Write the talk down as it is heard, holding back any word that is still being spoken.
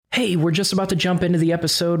Hey, we're just about to jump into the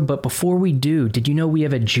episode, but before we do, did you know we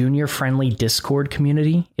have a junior-friendly Discord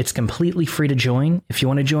community? It's completely free to join. If you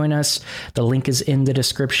want to join us, the link is in the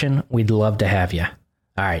description. We'd love to have you.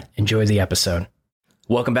 All right, enjoy the episode.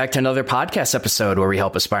 Welcome back to another podcast episode where we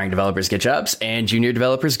help aspiring developers get jobs and junior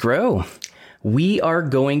developers grow. We are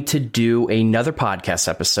going to do another podcast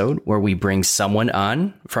episode where we bring someone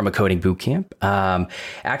on from a coding bootcamp.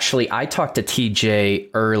 Actually, I talked to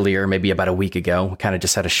TJ earlier, maybe about a week ago. We kind of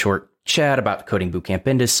just had a short chat about the coding bootcamp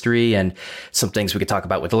industry and some things we could talk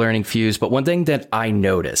about with Learning Fuse. But one thing that I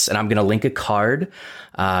noticed, and I'm going to link a card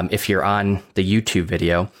if you're on the YouTube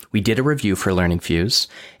video, we did a review for Learning Fuse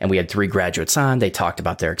and we had 3 graduates on. They talked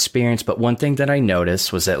about their experience. But one thing that I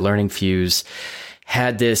noticed was that Learning Fuse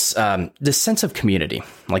had this sense of community.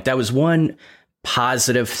 Like that was one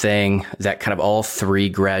positive thing that kind of all 3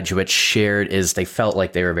 graduates shared, is they felt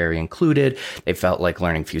like they were very included. They felt like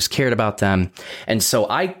Learning Fuse cared about them. And so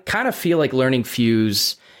I kind of feel like Learning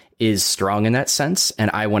Fuse is strong in that sense. And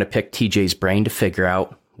I want to pick TJ's brain to figure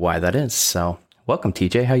out why that is. So welcome,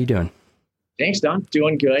 TJ. How you doing? Thanks, Don.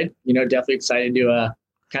 Doing good. Definitely excited to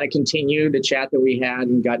kind of continue the chat that we had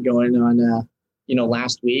and got going on,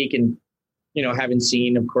 last week. And having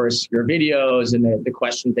seen, of course, your videos and the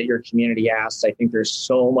questions that your community asks, I think there's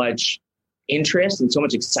so much interest and so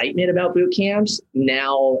much excitement about boot camps.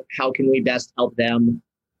 Now, how can we best help them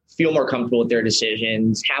feel more comfortable with their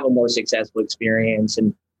decisions, have a more successful experience,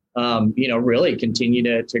 and, really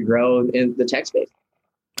continue to grow in the tech space?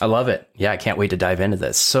 I love it. Yeah, I can't wait to dive into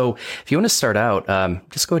this. So if you want to start out,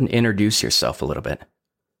 just go ahead and introduce yourself a little bit.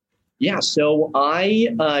 Yeah, so I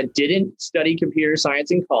didn't study computer science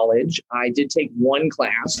in college. I did take one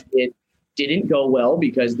class. It didn't go well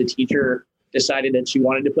because the teacher decided that she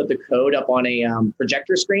wanted to put the code up on a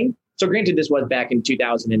projector screen. So granted, this was back in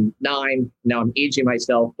 2009. Now I'm aging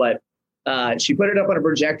myself, but she put it up on a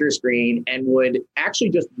projector screen and would actually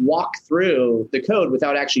just walk through the code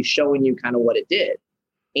without actually showing you kind of what it did.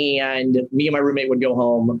 And me and my roommate would go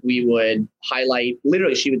home. We would highlight,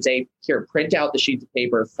 literally, she would say, here, print out the sheets of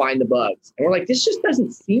paper, find the bugs. And we're like, this just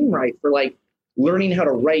doesn't seem right for like learning how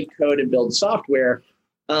to write code and build software.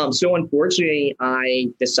 So unfortunately, I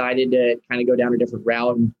decided to kind of go down a different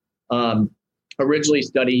route and originally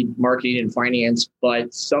studied marketing and finance,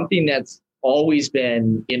 but something that's always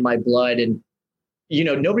been in my blood. And,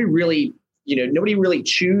 nobody really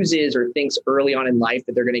chooses or thinks early on in life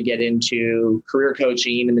that they're going to get into career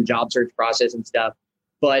coaching and the job search process and stuff.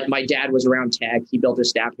 But my dad was around tech. He built a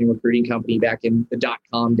staffing recruiting company back in the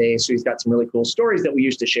 .com days. So he's got some really cool stories that we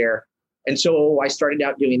used to share. And so I started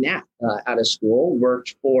out doing that out of school,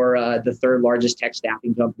 worked for the 3rd largest tech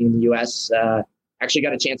staffing company in the US. Actually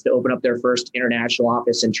got a chance to open up their first international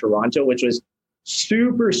office in Toronto, which was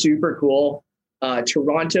super, super cool.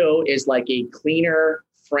 Toronto is like a cleaner,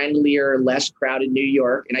 friendlier, less crowded New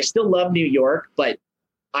York. And I still love New York, but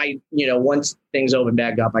once things open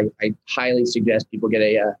back up, I highly suggest people get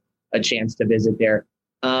a chance to visit there.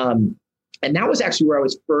 And that was actually where I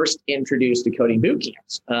was first introduced to coding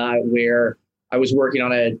bootcamps, where I was working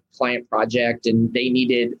on a client project and they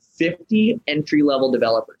needed 50 entry-level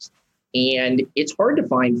developers. And it's hard to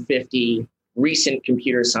find 50 recent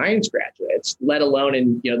computer science graduates, let alone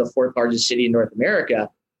in the 4th largest city in North America.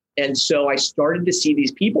 And so I started to see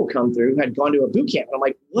these people come through who had gone to a boot camp. And I'm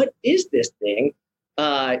like, what is this thing?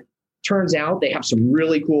 Turns out they have some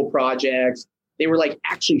really cool projects. They were like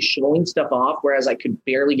actually showing stuff off, whereas I could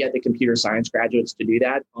barely get the computer science graduates to do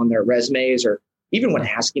that on their resumes or even when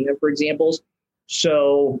asking them for examples.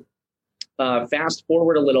 So fast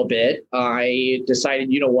forward a little bit, I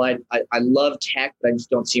decided, I love tech, but I just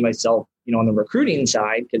don't see myself, on the recruiting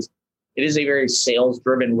side because it is a very sales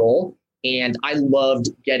driven role. And I loved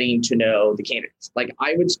getting to know the candidates. Like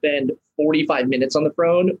I would spend 45 minutes on the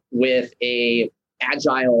phone with a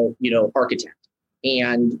agile, architect.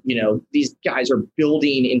 And, these guys are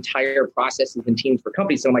building entire processes and teams for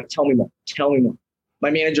companies. So I'm like, tell me more.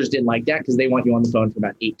 My managers didn't like that because they want you on the phone for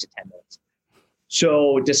about 8 to 10 minutes.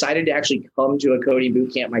 So decided to actually come to a coding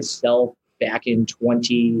bootcamp myself back in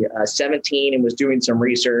 2017 and was doing some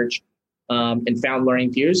research. And found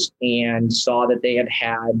Learning Fuse and saw that they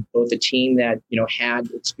had both a team that, had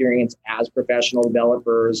experience as professional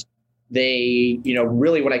developers. They,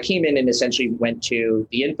 really when I came in and essentially went to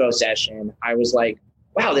the info session, I was like,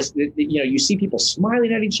 wow, this, you see people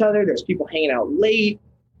smiling at each other. There's people hanging out late.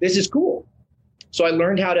 This is cool. So I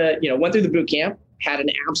learned how to, went through the boot camp, had an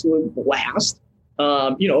absolute blast.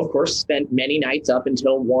 Of course, spent many nights up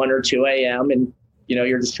until 1 or 2 a.m. and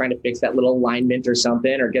you're just trying to fix that little alignment or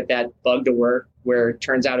something or get that bug to work where it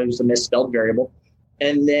turns out it was a misspelled variable.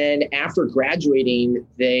 And then after graduating,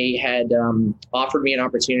 they had offered me an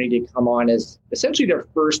opportunity to come on as essentially their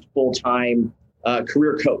first full-time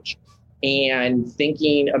career coach. And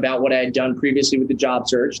thinking about what I had done previously with the job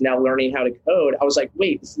search, now learning how to code, I was like,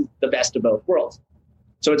 wait, this is the best of both worlds.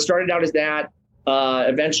 So it started out as that,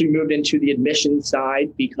 eventually moved into the admissions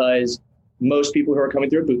side because most people who are coming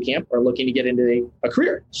through a boot camp are looking to get into a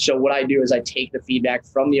career. So what I do is I take the feedback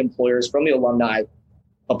from the employers, from the alumni,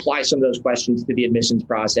 apply some of those questions to the admissions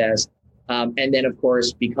process. And then, of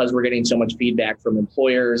course, because we're getting so much feedback from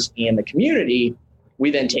employers and the community,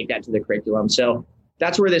 we then take that to the curriculum. So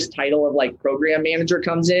that's where this title of like program manager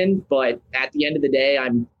comes in. But at the end of the day,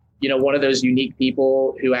 I'm, one of those unique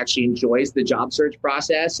people who actually enjoys the job search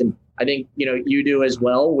process. And I think, you do as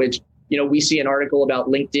well, which, we see an article about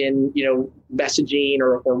LinkedIn, messaging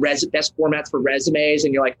or best formats for resumes.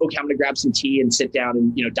 And you're like, okay, I'm going to grab some tea and sit down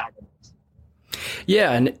and, dive in.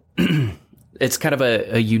 Yeah. And it's kind of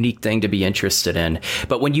a unique thing to be interested in.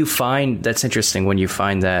 But when you find, that's interesting, when you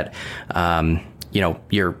find that,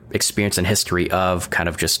 your experience and history of kind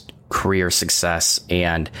of just career success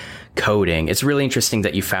and coding, it's really interesting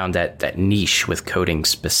that you found that niche with coding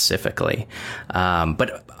specifically.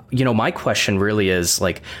 But, my question really is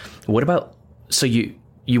like, what about, so you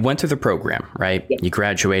went through the program, right? Yep. You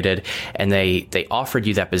graduated and they offered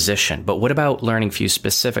you that position. But what about Learning Fuse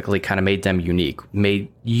specifically kind of made them unique,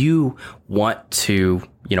 made you want to,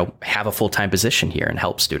 have a full-time position here and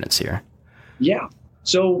help students here? Yeah.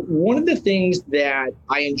 So one of the things that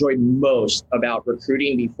I enjoyed most about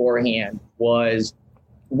recruiting beforehand was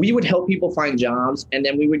we would help people find jobs and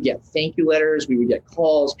then we would get thank you letters. We would get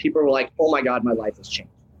calls. People were like, oh my God, my life has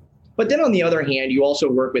changed. But then on the other hand, you also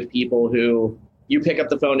work with people who you pick up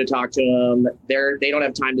the phone to talk to them. They don't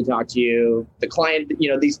have time to talk to you. The client,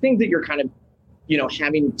 these things that you're kind of,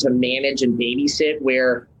 having to manage and babysit,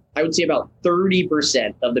 where I would say about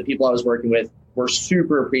 30% of the people I was working with were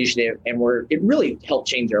super appreciative and it really helped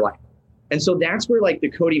change their life. And so that's where like the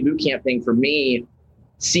coding bootcamp thing for me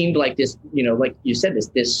seemed like this, like you said,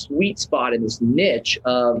 this sweet spot in this niche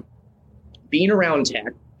of being around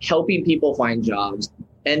tech, helping people find jobs.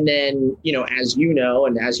 And then, as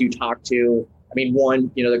and as you talk to,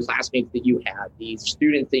 the classmates that you have, the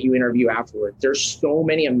students that you interview afterwards, there's so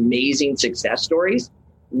many amazing success stories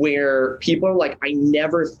where people are like, I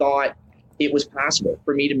never thought it was possible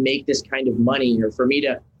for me to make this kind of money or for me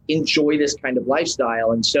to enjoy this kind of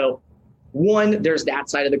lifestyle. And so one, there's that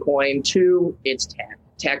side of the coin. Two, it's tech.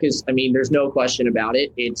 Tech is, there's no question about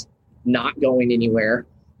it. It's not going anywhere.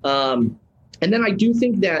 And then I do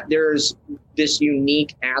think that there's this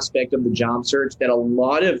unique aspect of the job search that a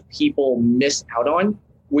lot of people miss out on,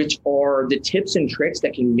 which are the tips and tricks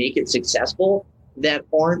that can make it successful that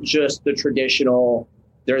aren't just the traditional,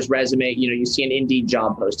 there's resume, you see an Indeed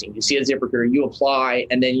job posting, you see a ZipRecruiter, you apply,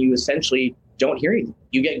 and then you essentially don't hear anything.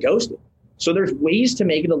 You get ghosted. So there's ways to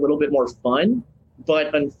make it a little bit more fun.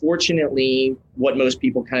 But unfortunately, what most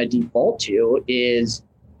people kind of default to is,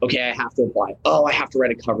 okay, I have to apply. Oh, I have to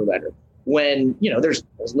write a cover letter. When, there's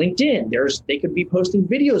LinkedIn, they could be posting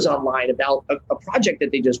videos online about a project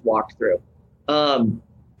that they just walked through.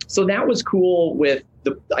 So that was cool with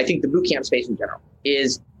I think the bootcamp space in general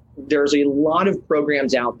is there's a lot of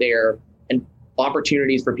programs out there and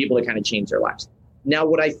opportunities for people to kind of change their lives. Now,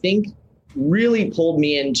 what I think really pulled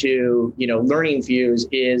me into, Learning Fuse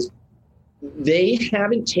is they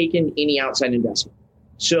haven't taken any outside investment.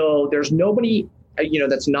 So there's nobody,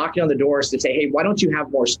 that's knocking on the doors to say, hey, why don't you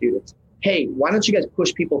have more students? Hey, why don't you guys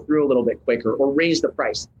push people through a little bit quicker or raise the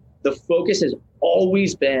price? The focus has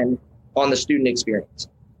always been on the student experience.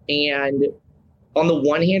 And on the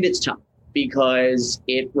one hand, it's tough because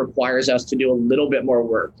it requires us to do a little bit more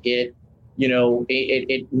work. It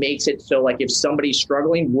makes it so like if somebody's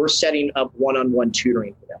struggling, we're setting up one-on-one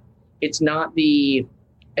tutoring for them. It's not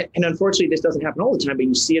and unfortunately, this doesn't happen all the time, but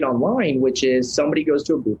you see it online, which is somebody goes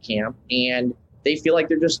to a boot camp and they feel like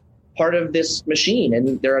they're just part of this machine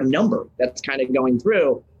and they're a number that's kind of going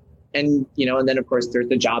through. And, and then of course there's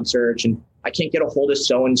the job search and I can't get a hold of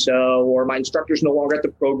so-and-so, or my instructor's no longer at the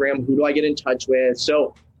program. Who do I get in touch with?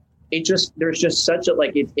 So there's just such a,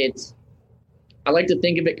 like, it's, I like to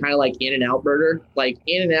think of it kind of like In-N-Out Burger, like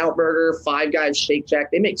In-N-Out Burger, Five Guys, Shake Shack.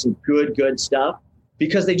 They make some good stuff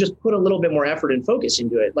because they just put a little bit more effort and focus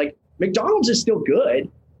into it. Like McDonald's is still good,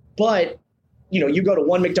 but you go to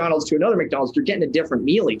one McDonald's to another McDonald's, you're getting a different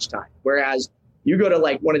meal each time. Whereas you go to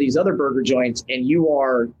like one of these other burger joints and you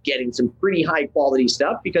are getting some pretty high quality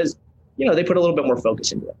stuff because, they put a little bit more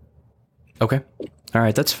focus into it. Okay. All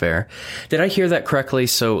right. That's fair. Did I hear that correctly?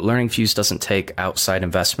 So Learning Fuse doesn't take outside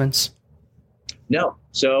investments? No.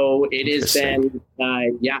 So it has been,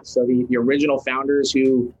 so the original founders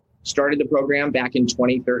who started the program back in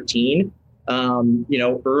 2013,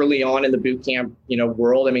 early on in the boot camp,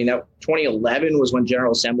 world. I mean, that 2011 was when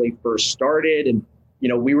General Assembly first started. And,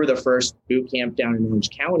 we were the first boot camp down in Orange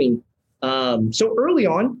County. So early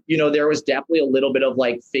on, there was definitely a little bit of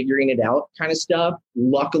like figuring it out kind of stuff.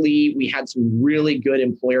 Luckily, we had some really good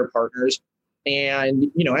employer partners.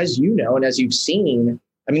 And, as you know, and as you've seen,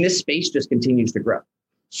 I mean, this space just continues to grow.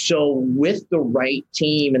 So with the right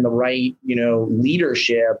team and the right,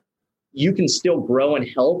 leadership, you can still grow and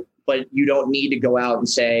help, but you don't need to go out and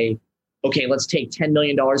say, okay, let's take $10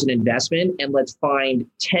 million in investment and let's find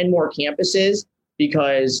 10 more campuses,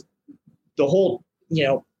 because the whole,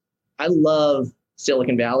 I love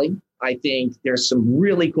Silicon Valley. I think there's some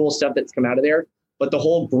really cool stuff that's come out of there, but the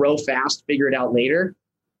whole grow fast, figure it out later,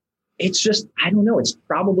 it's just, I don't know. It's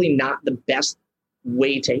probably not the best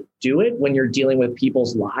way to do it when you're dealing with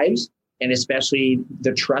people's lives, and especially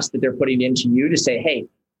the trust that they're putting into you to say, hey,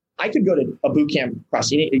 I could go to a boot camp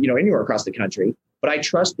across, anywhere across the country, but I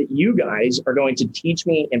trust that you guys are going to teach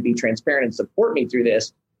me and be transparent and support me through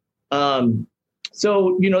this.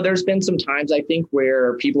 So, there's been some times, I think,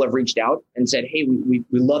 where people have reached out and said, hey, we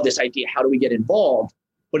love this idea. How do we get involved?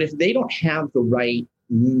 But if they don't have the right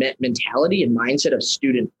mentality and mindset of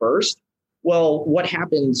student first, well, what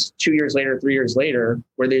happens 2 years later, 3 years later,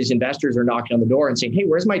 where these investors are knocking on the door and saying, hey,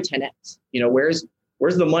 where's my 10X?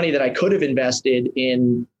 Where's the money that I could have invested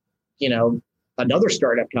in, another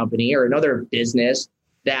startup company or another business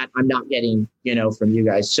that I'm not getting, from you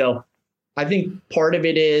guys. So I think part of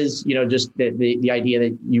it is, just the idea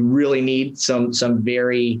that you really need some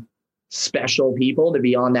very special people to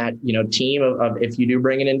be on that, team of if you do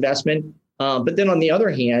bring an investment. But then on the other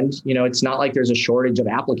hand, it's not like there's a shortage of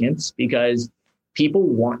applicants, because people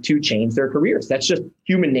want to change their careers. That's just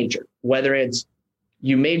human nature. Whether it's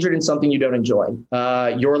you majored in something you don't enjoy,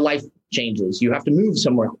 your life changes, you have to move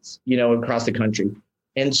somewhere else, across the country.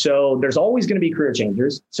 And so there's always going to be career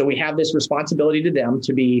changers. So we have this responsibility to them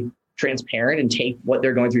to be transparent and take what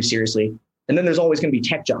they're going through seriously. And then there's always going to be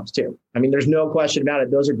tech jobs too. I mean, there's no question about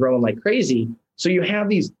it. Those are growing like crazy. So you have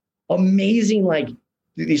these amazing,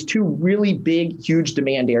 these two really big, huge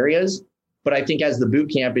demand areas. But I think as the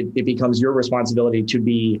boot camp, it becomes your responsibility to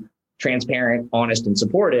be transparent, honest, and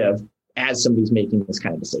supportive as somebody's making this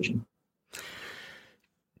kind of decision.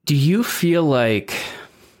 Do you feel like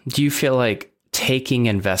taking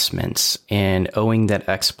investments and owing that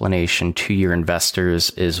explanation to your investors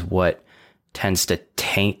is what tends to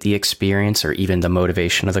taint the experience or even the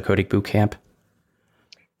motivation of the Coding Bootcamp?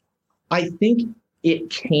 I think it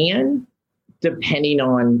can, depending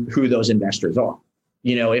on who those investors are.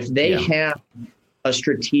 If they have a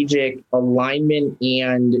strategic alignment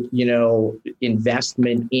and,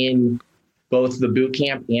 investment in both the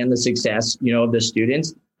bootcamp and the success, of the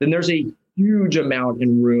students, then there's a huge amount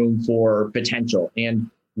in room for potential and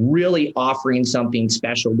really offering something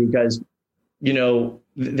special, because,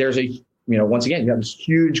 there's once again, you have this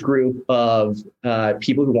huge group of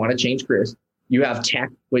people who want to change careers. You have tech,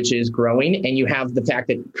 which is growing, and you have the fact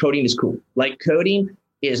that coding is cool. Like, coding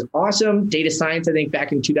is awesome. Data science, I think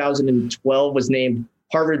back in 2012 was named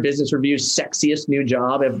Harvard Business Review's sexiest new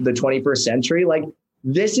job of the 21st century. Like,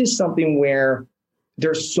 this is something where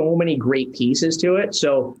there's so many great pieces to it.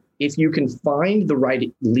 So if you can find the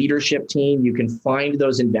right leadership team, you can find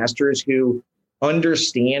those investors who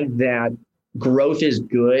understand that growth is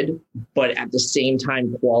good, but at the same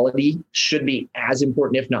time, quality should be as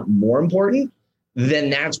important, if not more important, then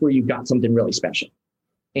that's where you've got something really special.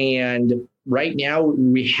 And right now,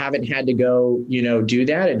 we haven't had to go, do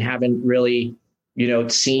that, and haven't really,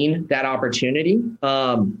 seen that opportunity.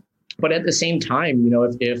 But at the same time,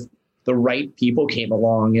 if the right people came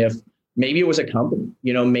along, if maybe it was a company,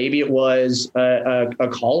 maybe it was a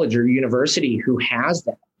college or university who has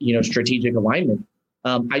that, strategic alignment.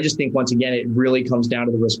 I just think, once again, it really comes down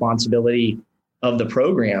to the responsibility of the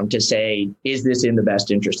program to say, is this in the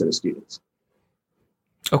best interest of the students?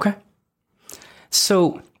 Okay.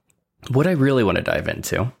 So what I really want to dive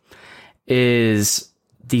into is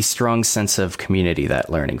the strong sense of community that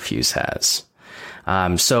Learning Fuse has.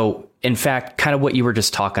 So in fact, kind of what you were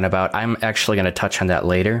just talking about, I'm actually going to touch on that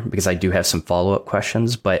later because I do have some follow-up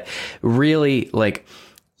questions, but really, like,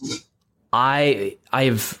 I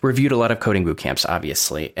I've reviewed a lot of coding boot camps,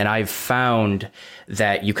 obviously, and I've found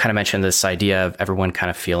that you kind of mentioned this idea of everyone kind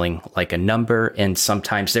of feeling like a number. And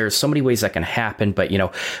sometimes there's so many ways that can happen. But,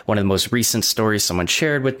 one of the most recent stories someone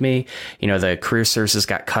shared with me, the career services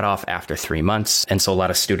got cut off after 3 months. And so a lot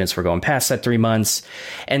of students were going past that 3 months.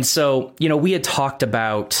 And so, we had talked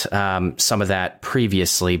about some of that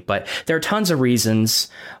previously, but there are tons of reasons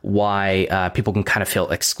why people can kind of feel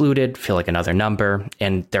excluded, feel like another number.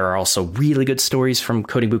 And there are also really good stories from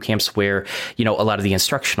coding boot camps where, a lot of the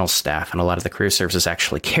instructional staff and a lot of the career services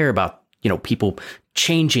actually care about, people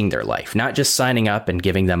changing their life, not just signing up and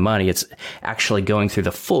giving them money. It's actually going through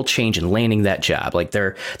the full change and landing that job. Like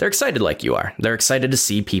they're excited like you are. They're excited to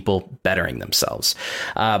see people bettering themselves.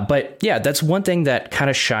 But yeah, that's one thing that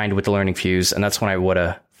kind of shined with the Learning Fuse. And that's what I want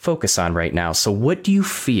to focus on right now. So what do you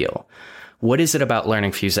feel? What is it about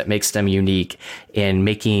Learning Fuse that makes them unique in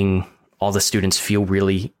making all the students feel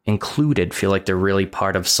really included, feel like they're really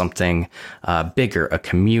part of something bigger, a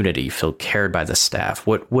community, feel cared by the staff?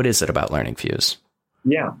 What is it about Learning Fuse?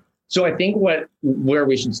 Yeah. So I think where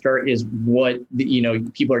we should start is what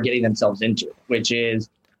people are getting themselves into, which is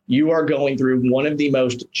you are going through one of the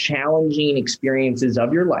most challenging experiences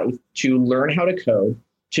of your life to learn how to code,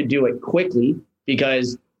 to do it quickly,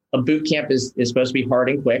 because a boot camp is supposed to be hard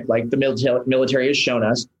and quick, like the military has shown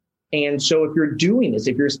us. And so if you're doing this,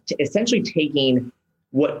 if you're essentially taking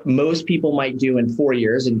what most people might do in 4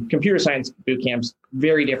 years, and computer science boot camps,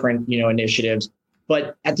 very different, initiatives.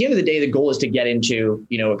 But at the end of the day, the goal is to get into,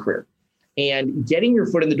 a career. And getting your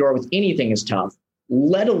foot in the door with anything is tough,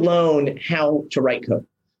 let alone how to write code.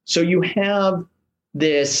 So you have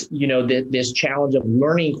this, this challenge of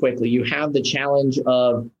learning quickly. You have the challenge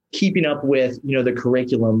of keeping up with, the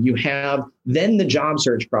curriculum. You have then the job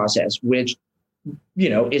search process, which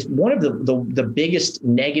is one of the biggest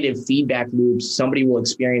negative feedback loops somebody will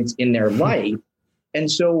experience in their life. And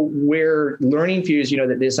so where Learning Fuse,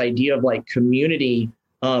 that this idea of like community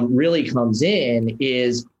really comes in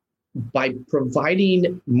is by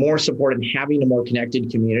providing more support and having a more connected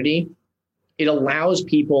community. It allows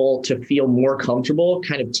people to feel more comfortable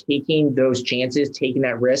kind of taking those chances, taking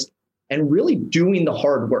that risk, and really doing the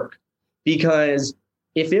hard work. Because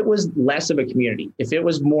if it was less of a community, if it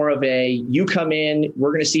was more of a, you come in,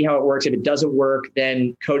 we're going to see how it works. If it doesn't work,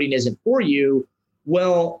 then coding isn't for you.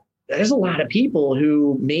 Well, there's a lot of people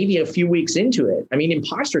who maybe a few weeks into it. I mean,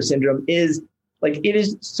 imposter syndrome is it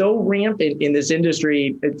is so rampant in this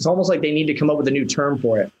industry. It's almost like they need to come up with a new term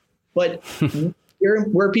for it. But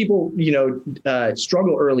where people,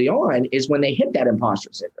 struggle early on is when they hit that imposter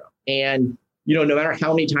syndrome. And no matter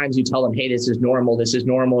how many times you tell them, hey, this is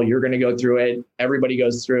normal, you're going to go through it. Everybody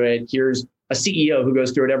goes through it. Here's a CEO who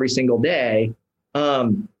goes through it every single day.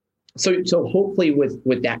 So hopefully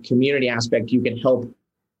with that community aspect, you can help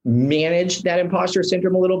manage that imposter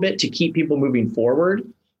syndrome a little bit to keep people moving forward,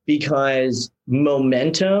 because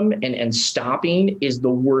momentum and stopping is the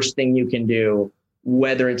worst thing you can do,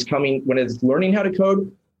 whether it's learning how to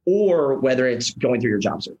code or whether it's going through your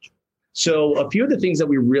job search. So a few of the things that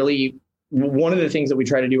one of the things that we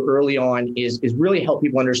try to do early on is really help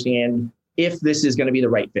people understand if this is going to be the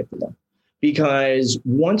right fit for them. Because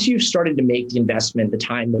once you've started to make the investment, the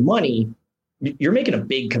time, the money, you're making a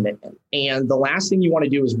big commitment. And the last thing you want to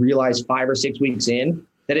do is realize 5 or 6 weeks in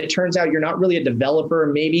that it turns out you're not really a developer.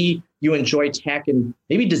 Maybe you enjoy tech and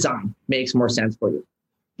maybe design makes more sense for you.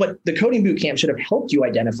 But the coding bootcamp should have helped you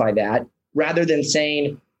identify that, rather than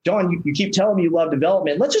saying, Don, you keep telling me you love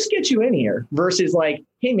development. Let's just get you in here, versus like,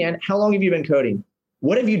 hey, man, how long have you been coding?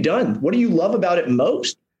 What have you done? What do you love about it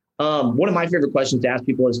most? One of my favorite questions to ask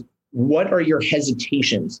people is, what are your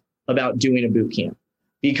hesitations about doing a boot camp?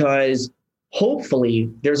 Because hopefully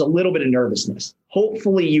there's a little bit of nervousness.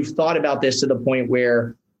 Hopefully you've thought about this to the point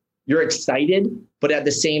where you're excited, but at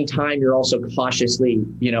the same time, you're also cautiously,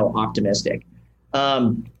 optimistic.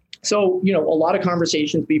 So, a lot of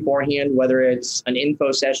conversations beforehand, whether it's an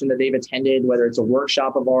info session that they've attended, whether it's a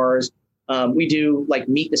workshop of ours. We do like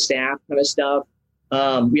meet the staff kind of stuff.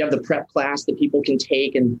 We have the prep class that people can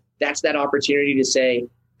take. And that's that opportunity to say,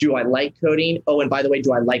 do I like coding? Oh, and by the way,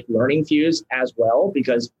 do I like Learning Fuse as well?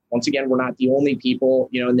 Because once again, we're not the only people,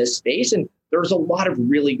 in this space. And there's a lot of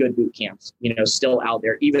really good boot camps, still out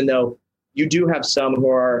there, even though you do have some who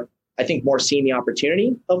are, I think, more seeing the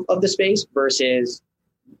opportunity of the space versus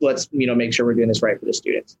let's, make sure we're doing this right for the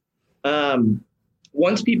students.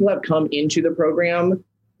 Once people have come into the program,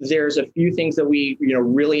 there's a few things that we,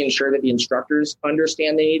 really ensure that the instructors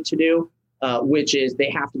understand they need to do, which is they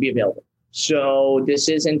have to be available. So this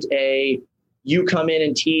isn't you come in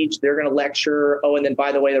and teach, they're going to lecture. Oh, and then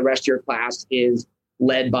by the way, the rest of your class is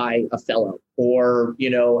led by a fellow or,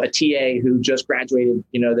 a TA who just graduated,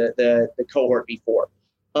 the cohort before.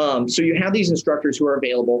 So you have these instructors who are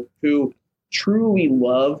available, who truly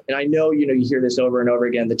love, and I know, you hear this over and over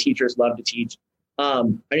again, the teachers love to teach.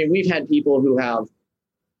 We've had people who have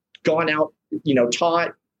gone out,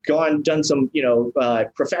 taught, done some,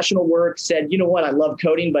 professional work, said, you know what, I love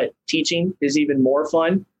coding, but teaching is even more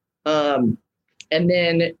fun. And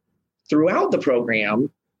then throughout the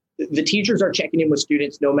program, the teachers are checking in with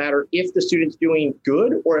students, no matter if the student's doing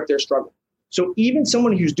good or if they're struggling. So even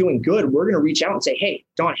someone who's doing good, we're going to reach out and say, hey,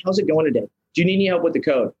 Don, how's it going today? Do you need any help with the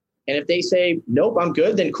code? And if they say, nope, I'm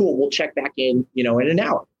good, then cool, we'll check back in, in an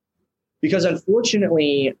hour. Because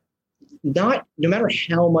unfortunately, no matter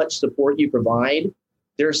how much support you provide,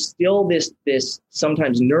 there's still this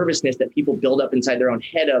sometimes nervousness that people build up inside their own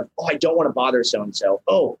head of, oh, I don't want to bother so-and-so.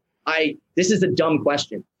 Oh, this is a dumb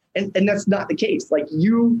question. And that's not the case. Like,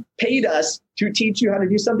 you paid us to teach you how to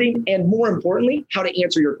do something, and more importantly, how to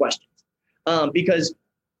answer your questions. Because,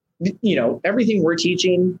 everything we're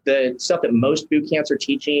teaching, the stuff that most boot camps are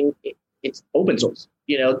teaching, it's open source.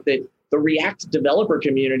 The React developer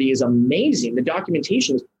community is amazing. The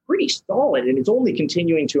documentation is pretty solid, and it's only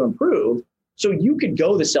continuing to improve. So you could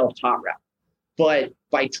go the self-taught route, but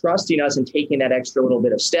by trusting us and taking that extra little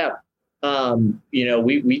bit of step,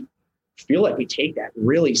 we feel like we take that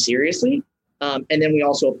really seriously. And then we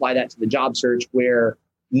also apply that to the job search, where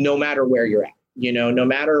no matter where you're at, no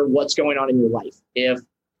matter what's going on in your life, if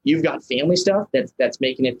you've got family stuff that's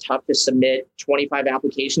making it tough to submit 25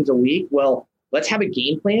 applications a week, well, let's have a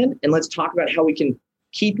game plan and let's talk about how we can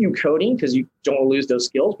keep you coding, because you don't want to lose those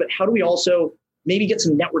skills. But how do we also maybe get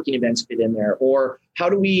some networking events fit in there? Or how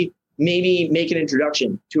do we maybe make an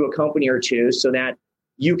introduction to a company or two so that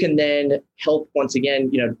you can then help, once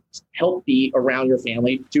again, help be around your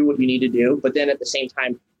family, do what you need to do, but then at the same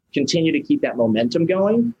time, continue to keep that momentum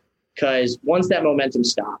going. Because once that momentum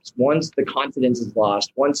stops, once the confidence is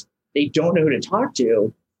lost, once they don't know who to talk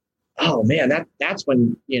to, oh man, that's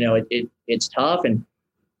when, it's tough. And,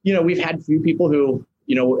 we've had a few people who,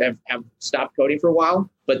 have stopped coding for a while,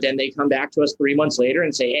 but then they come back to us 3 months later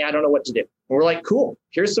and say, hey, I don't know what to do. And we're like, cool,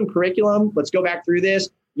 here's some curriculum. Let's go back through this.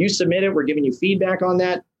 You submit it. We're giving you feedback on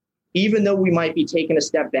that. Even though we might be taking a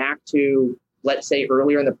step back to, let's say,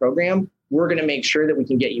 earlier in the program, we're going to make sure that we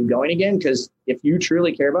can get you going again. Because if you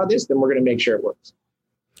truly care about this, then we're going to make sure it works.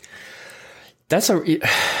 That's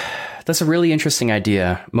a really interesting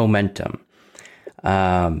idea, momentum.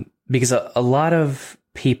 Because a lot of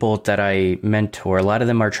people that I mentor, a lot of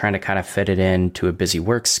them are trying to kind of fit it into a busy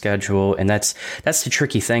work schedule. And that's the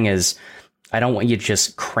tricky thing is, I don't want you to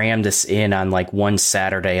just cram this in on like one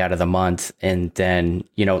Saturday out of the month. And then,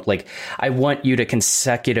 I want you to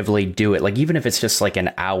consecutively do it. Like, even if it's just like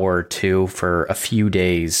an hour or two for a few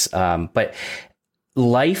days. But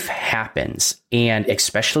life happens. And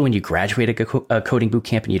especially when you graduate a coding boot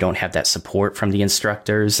camp and you don't have that support from the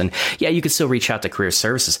instructors. And yeah, you can still reach out to career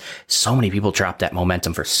services. So many people drop that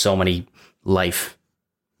momentum for so many life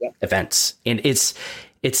events. And it's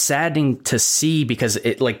saddening to see, because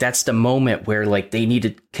that's the moment where they need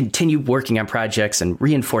to continue working on projects and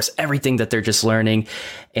reinforce everything that they're just learning.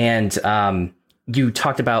 And you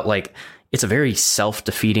talked about it's a very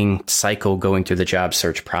self-defeating cycle going through the job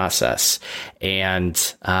search process. And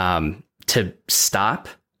to stop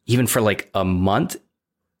even for a month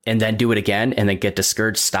and then do it again and then get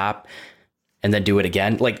discouraged, stop and then do it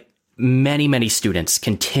again. Many students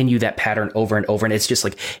continue that pattern over and over. And it's just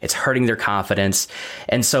it's hurting their confidence.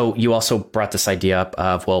 And so you also brought this idea up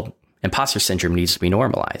of, well, imposter syndrome needs to be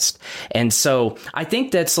normalized. And so I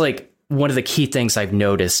think that's one of the key things I've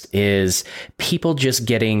noticed is people just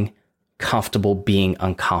getting comfortable being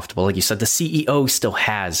uncomfortable. Like you said, the CEO still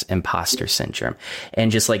has imposter syndrome,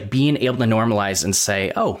 and just being able to normalize and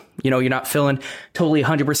say, oh, you're not feeling totally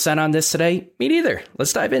 100% on this today. Me neither.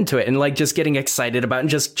 Let's dive into it. And just getting excited about it and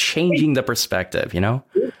just changing the perspective,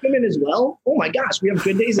 Women as well. Oh my gosh, we have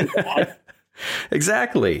good days and bad.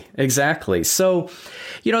 Exactly. So,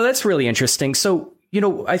 that's really interesting. So,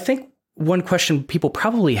 I think one question people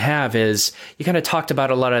probably have is, you kind of talked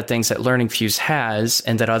about a lot of things that Learning Fuse has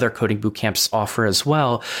and that other coding boot camps offer as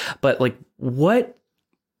well. But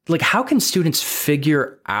how can students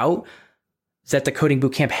figure out that the coding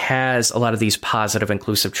boot camp has a lot of these positive,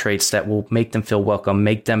 inclusive traits that will make them feel welcome,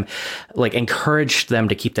 make them encourage them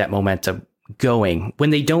to keep that momentum going when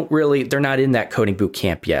they're not in that coding boot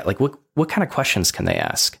camp yet? What kind of questions can they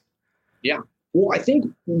ask? Yeah. Well, I think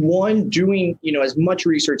doing, as much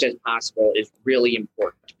research as possible is really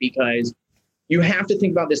important, because you have to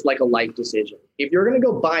think about this like a life decision. If you're going to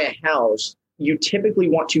go buy a house, you typically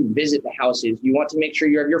want to visit the houses. You want to make sure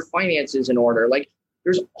you have your finances in order.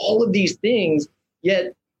 There's all of these things,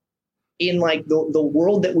 yet in like the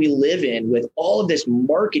world that we live in with all of this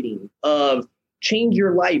marketing of change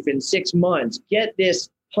your life in 6 months, get this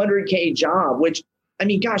 100K job, which, I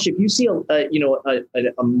mean, gosh, if you see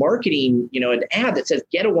a marketing, an ad that says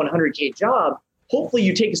get a 100K job, hopefully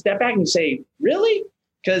you take a step back and say, really?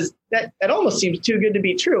 Because that almost seems too good to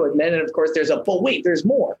be true. And then, of course, there's but wait, there's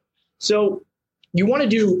more. So you want to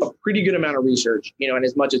do a pretty good amount of research, and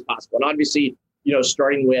as much as possible. And obviously,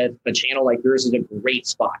 starting with a channel like yours is a great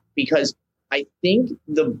spot, because I think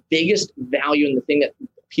the biggest value and the thing that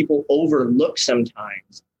people overlook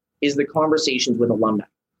sometimes is the conversations with alumni,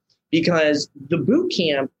 because the boot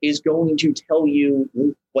camp is going to tell you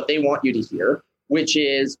what they want you to hear, which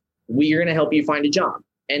is we're going to help you find a job.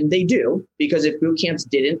 And they do, because if boot camps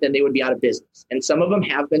didn't, then they would be out of business. And some of them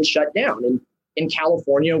have been shut down. And in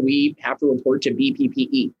California, we have to report to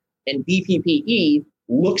BPPE. And BPPE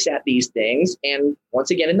looks at these things. And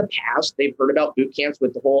once again, in the past, they've heard about boot camps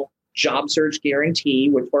with the whole job search guarantee,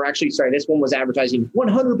 this one was advertising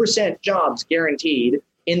 100% jobs guaranteed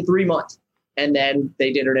in 3 months. And then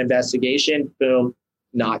they did an investigation, boom,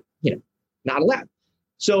 not allowed.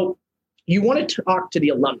 So you want to talk to the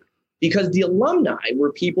alumni, because the alumni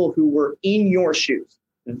were people who were in your shoes.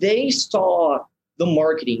 They saw the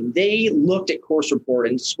marketing. They looked at Course Report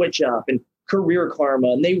and Switch Up and Career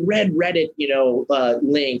Karma, and they read Reddit,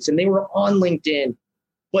 links, and they were on LinkedIn.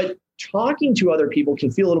 But talking to other people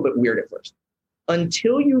can feel a little bit weird at first,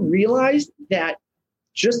 until you realize that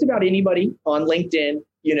just about anybody on LinkedIn,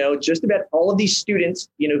 just about all of these students,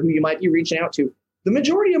 who you might be reaching out to, the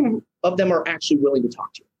majority of them are actually willing to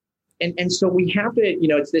talk to you. And so we have to,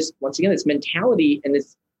 it's this, once again, this mentality and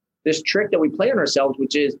this trick that we play on ourselves,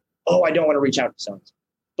 which is, oh, I don't want to reach out to someone.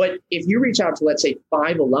 But if you reach out to, let's say,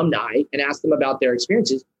 5 alumni and ask them about their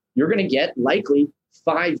experiences, you're going to get likely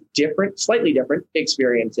 5 slightly different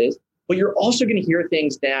experiences, but you're also going to hear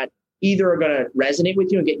things that either are going to resonate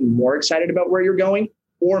with you and get you more excited about where you're going,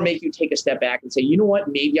 or make you take a step back and say, you know what,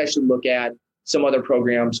 maybe I should look at some other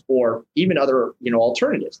programs or even other,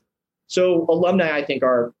 alternatives. So alumni, I think,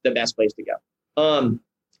 are the best place to go.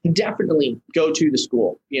 Definitely go to the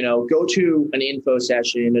school, go to an info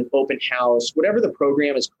session, an open house, whatever the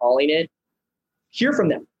program is calling it. Hear from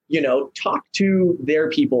them, talk to their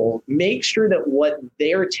people, make sure that what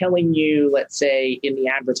they're telling you, let's say in the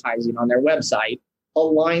advertising on their website,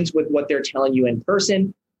 aligns with what they're telling you in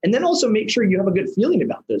person. And then also make sure you have a good feeling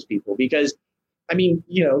about those people, because I mean,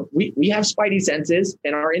 we have spidey senses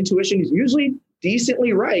and our intuition is usually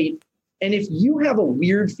decently right. And if you have a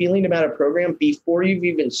weird feeling about a program before you've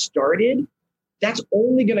even started, that's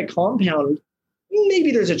only going to compound.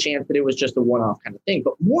 Maybe there's a chance that it was just a one-off kind of thing,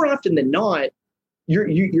 but more often than not,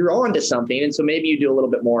 you're on to something. And so maybe you do a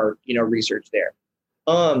little bit more, research there.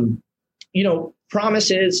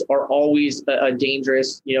 Promises are always a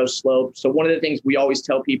dangerous, slope. So one of the things we always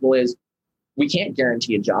tell people is we can't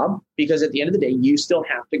guarantee a job, because at the end of the day, you still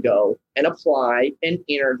have to go and apply and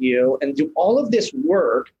interview and do all of this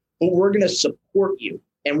work, but we're going to support you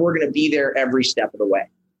and we're going to be there every step of the way.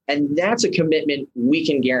 And that's a commitment we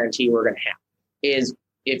can guarantee we're going to have, is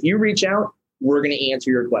if you reach out, we're going to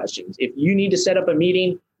answer your questions. If you need to set up a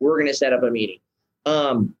meeting, we're going to set up a meeting.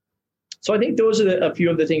 So I think those are a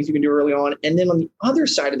few of the things you can do early on. And then on the other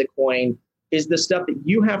side of the coin is the stuff that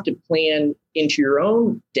you have to plan into your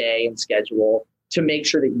own day and schedule to make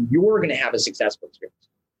sure that you're going to have a successful experience.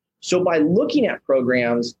 So by looking at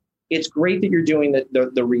programs, it's great that you're doing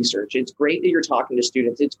the research. It's great that you're talking to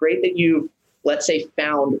students. It's great that you've, let's say,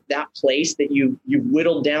 found that place that you've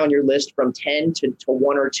whittled down your list from 10 to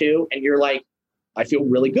 1 or 2. And you're like, I feel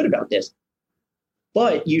really good about this.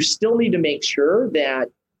 But you still need to make sure that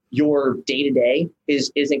your day-to-day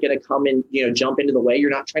isn't going to come and, jump into the way. You're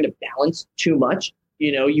not trying to balance too much.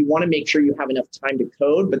 You want to make sure you have enough time to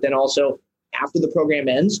code, but then also after the program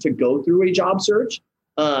ends to go through a job search.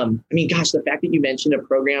 The fact that you mentioned a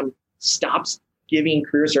program stops giving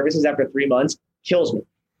career services after 3 months kills me,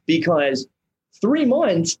 because 3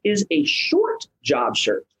 months is a short job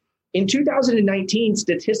search. In 2019,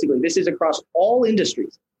 statistically, this is across all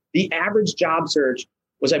industries, the average job search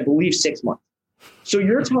was, I believe, 6 months. So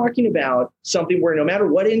you're talking about something where no matter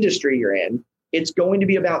what industry you're in, it's going to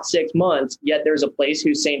be about 6 months, yet there's a place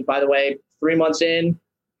who's saying, by the way, 3 months in,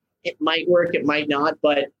 it might work, it might not,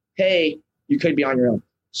 but hey, you could be on your own.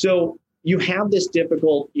 So you have this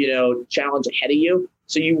difficult, challenge ahead of you.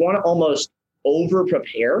 So you want to almost over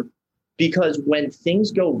prepare, because when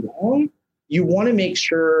things go wrong, you want to make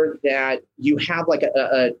sure that you have like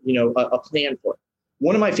a plan for it.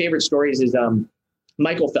 One of my favorite stories is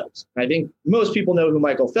Michael Phelps. I think most people know who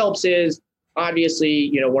Michael Phelps is.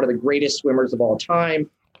 obviously, one of the greatest swimmers of all time.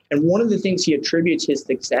 And one of the things he attributes his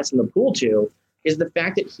success in the pool to is the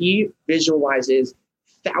fact that he visualizes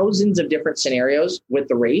thousands of different scenarios with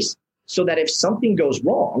the race so that if something goes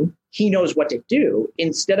wrong, he knows what to do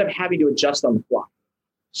instead of having to adjust on the fly.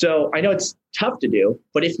 So I know it's tough to do,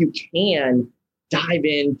 but if you can dive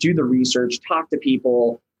in, do the research, talk to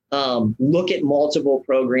people, look at multiple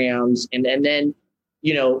programs, and then,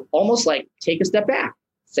 almost like take a step back,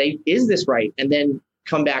 say, is this right? And then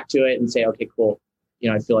come back to it and say, okay, cool.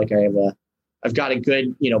 I feel like I've got a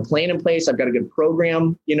good, plan in place. I've got a good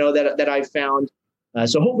program, that I've found.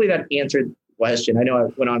 So hopefully that answered the question. I know I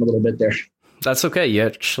went on a little bit there. That's okay. You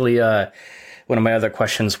actually, one of my other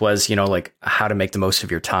questions was, like how to make the most of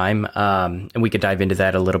your time. And we could dive into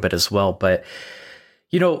that a little bit as well. But,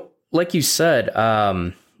 like you said,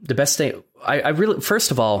 the best thing, I really, first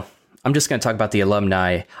of all, I'm just going to talk about the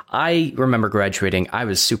alumni. I remember graduating. I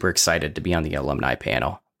was super excited to be on the alumni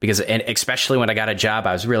panel. And especially when I got a job,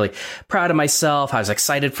 I was really proud of myself. I was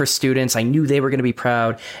excited for students. I knew they were going to be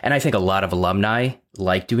proud. And I think a lot of alumni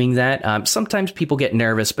like doing that. Sometimes people get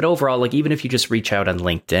nervous, but overall, like even if you just reach out on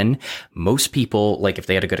LinkedIn, most people, like if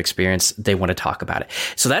they had a good experience, they want to talk about it.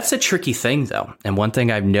 So that's a tricky thing though. And one thing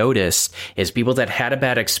I've noticed is people that had a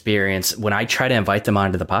bad experience, when I try to invite them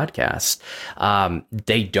onto the podcast,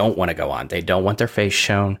 they don't want to go on. They don't want their face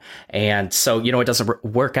shown. And so, it doesn't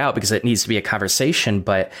work out because it needs to be a conversation.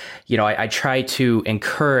 But, I try to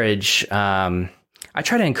encourage,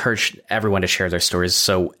 everyone to share their stories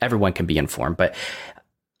so everyone can be informed. But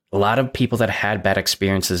a lot of people that had bad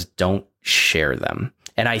experiences don't share them.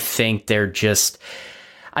 And I think they're just,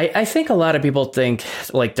 I think a lot of people think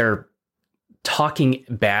like they're talking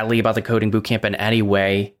badly about the coding bootcamp in any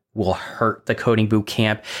way will hurt the coding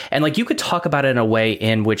bootcamp. And like you could talk about it in a way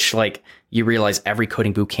in which like you realize every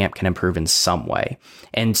coding bootcamp can improve in some way.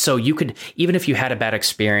 And so you could, even if you had a bad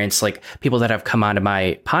experience, like people that have come onto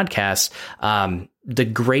my podcast, the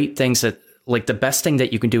great things that like the best thing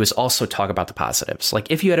that you can do is also talk about the positives.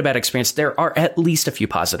 Like if you had a bad experience, there are at least a few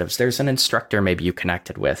positives. There's an instructor maybe you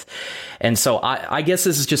connected with. And so I guess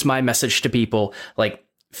this is just my message to people, like,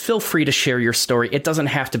 feel free to share your story. It doesn't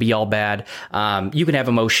have to be all bad. You can have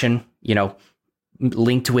emotion,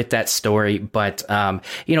 linked with that story. But,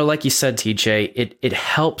 like you said, TJ, it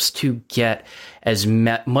helps to get as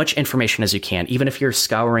much information as you can, even if you're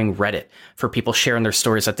scouring Reddit for people sharing their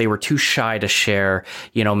stories that they were too shy to share,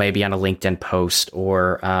 maybe on a LinkedIn post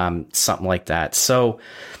or something like that. So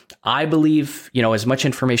I believe, as much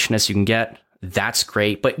information as you can get, that's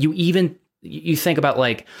great. But you think about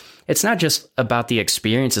like, it's not just about the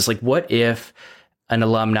experiences. Like, what if an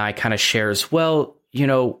alumni kind of shares, well,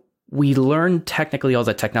 we learned technically all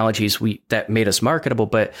the technologies that made us marketable,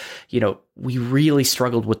 but, we really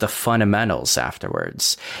struggled with the fundamentals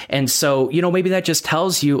afterwards. And so, maybe that just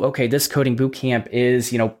tells you, okay, this coding bootcamp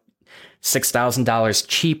is, $6,000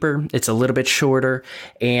 cheaper. It's a little bit shorter.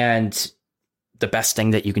 And the best thing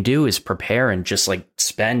that you can do is prepare and just like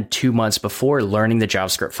spend 2 months before learning the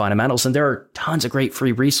JavaScript fundamentals. And there are tons of great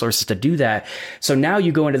free resources to do that. So now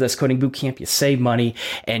you go into this coding bootcamp, you save money,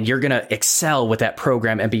 and you're going to excel with that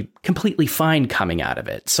program and be completely fine coming out of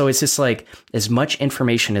it. So it's just like as much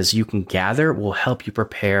information as you can gather will help you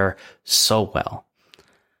prepare so well.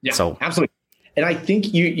 Yeah, so absolutely. And I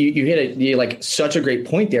think you hit like such a great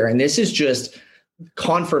point there. And this is just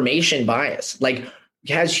confirmation bias. Like,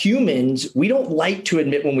 as humans, we don't like to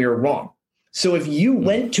admit when we were wrong. So if you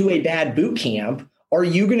went to a bad boot camp, are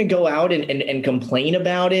you going to go out and complain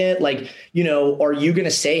about it? Like, are you going to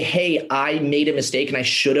say, hey, I made a mistake and I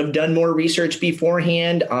should have done more research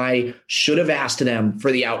beforehand. I should have asked them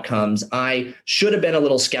for the outcomes. I should have been a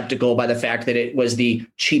little skeptical by the fact that it was the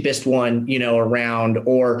cheapest one, around,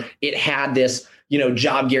 or it had this,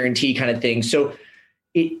 job guarantee kind of thing. So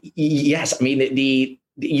yes, I mean,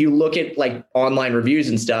 you look at like online reviews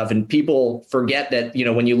and stuff, and people forget that,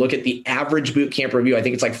 when you look at the average bootcamp review, I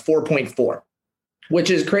think it's like 4.4,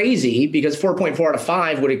 which is crazy because 4.4 out of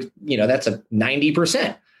 5 would, that's a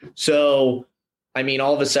 90%. So, I mean,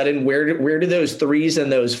 all of a sudden, where do those 3s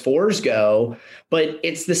and those 4s go? But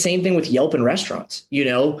it's the same thing with Yelp and restaurants.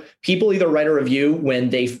 People either write a review when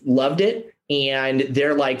they loved it and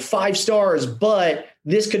they're like 5 stars, but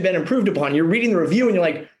this could have been improved upon. You're reading the review and you're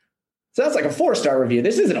like, so that's like a 4-star review.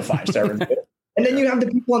 This isn't a 5-star review. And then you have the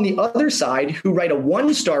people on the other side who write a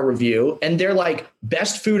 1-star review and they're like,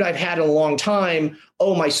 best food I've had in a long time.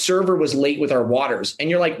 Oh, my server was late with our waters. And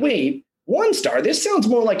you're like, wait, 1 star, this sounds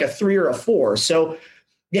more like a 3 or a 4. So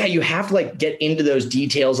yeah, you have to like get into those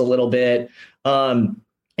details a little bit.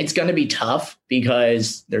 It's going to be tough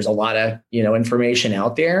because there's a lot of, information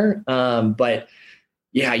out there. But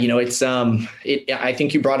Yeah, I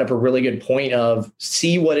think you brought up a really good point of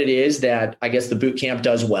see what it is that I guess the boot camp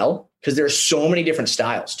does well, because there's so many different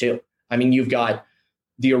styles too. I mean, you've got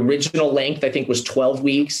the original length, I think was 12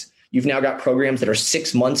 weeks. You've now got programs that are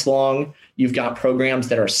 6 months long. You've got programs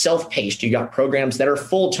that are self-paced. You've got programs that are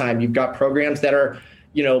full-time. You've got programs that are,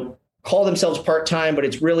 call themselves part-time, but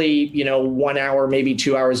it's really, 1 hour, maybe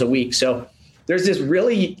 2 hours a week. So there's this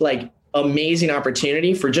really amazing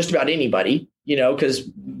opportunity for just about anybody, because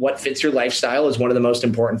what fits your lifestyle is one of the most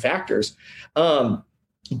important factors.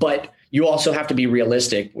 But you also have to be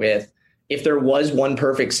realistic with, if there was one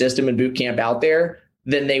perfect system in boot camp out there,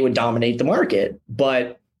 then they would dominate the market.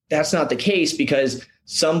 But that's not the case, because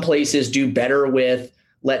some places do better with,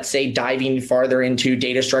 let's say, diving farther into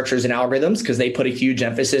data structures and algorithms, because they put a huge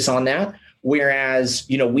emphasis on that. Whereas,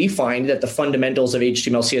 we find that the fundamentals of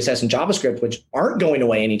HTML, CSS, and JavaScript, which aren't going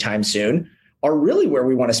away anytime soon, are really where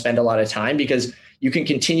we want to spend a lot of time, because you can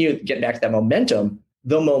continue to get back to that momentum.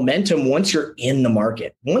 The momentum, once you're in the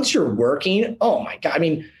market, once you're working, oh my God. I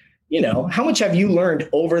mean, how much have you learned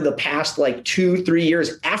over the past 2-3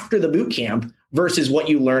 years after the boot camp versus what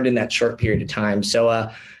you learned in that short period of time? So,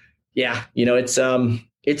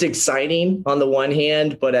 it's exciting on the one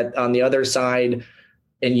hand, but on the other side,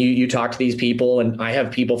 and you talk to these people, and I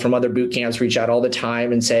have people from other boot camps reach out all the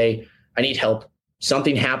time and say, I need help.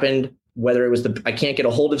 Something happened, whether it was I can't get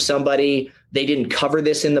a hold of somebody. They didn't cover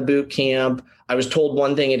this in the boot camp. I was told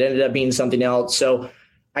one thing, it ended up being something else. So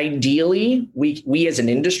ideally, we as an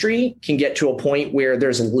industry can get to a point where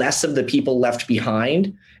there's less of the people left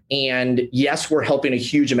behind. And yes, we're helping a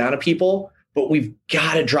huge amount of people, but we've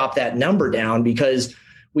got to drop that number down, because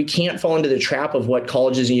we can't fall into the trap of what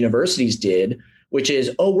colleges and universities did, which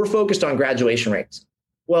is, we're focused on graduation rates.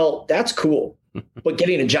 Well, that's cool, but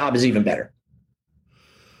getting a job is even better.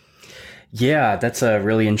 Yeah, that's a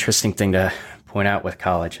really interesting thing to point out with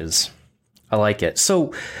colleges. I like it.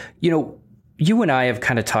 So, you and I have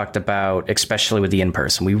kind of talked about, especially with the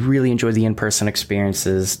in-person, we really enjoy the in-person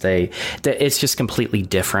experiences. It's just completely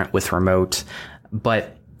different with remote.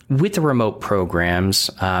 But with the remote programs,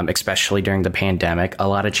 especially during the pandemic, a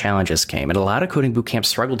lot of challenges came, and a lot of coding bootcamps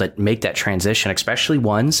struggled to make that transition, especially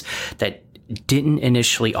ones that didn't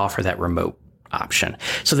initially offer that remote option.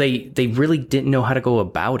 So they really didn't know how to go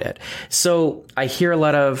about it. So I hear a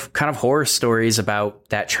lot of kind of horror stories about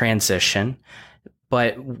that transition.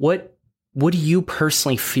 But what do you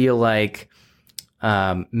personally feel like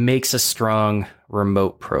makes a strong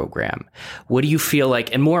remote program? What do you feel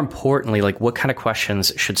like, and more importantly, what kind of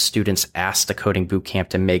questions should students ask the coding bootcamp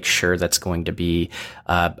to make sure that's going to be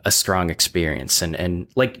a strong experience? And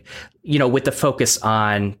with the focus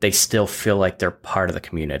on, they still feel like they're part of the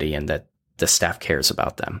community and that the staff cares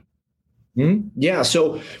about them. Mm-hmm. Yeah.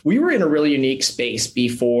 So we were in a really unique space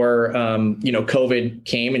before, COVID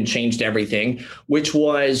came and changed everything, which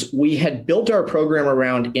was we had built our program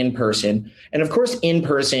around in-person. And of course,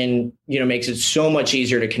 in-person, makes it so much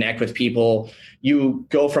easier to connect with people. You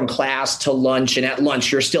go from class to lunch, and at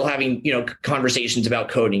lunch, you're still having, conversations about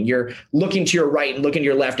coding. You're looking to your right and looking to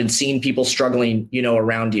your left and seeing people struggling,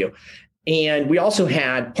 around you. And we also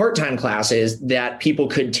had part-time classes that people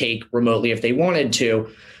could take remotely if they wanted to.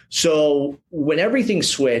 So when everything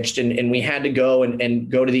switched and we had to go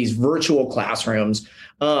and go to these virtual classrooms,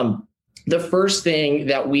 the first thing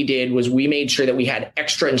that we did was we made sure that we had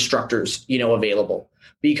extra instructors, available,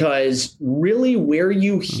 because really where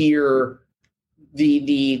you hear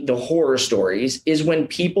the horror stories is when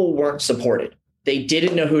people weren't supported. They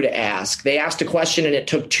didn't know who to ask. They asked a question and it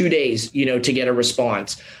took 2 days, to get a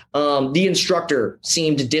response. The instructor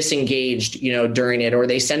seemed disengaged, during it, or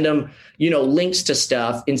they send them, links to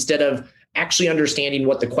stuff instead of actually understanding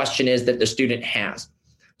what the question is that the student has.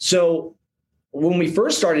 So when we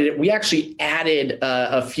first started it, we actually added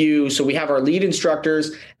a few. So we have our lead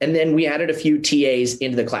instructors, and then we added a few TAs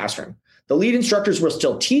into the classroom. The lead instructors were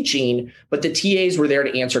still teaching, but the TAs were there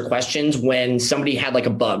to answer questions when somebody had a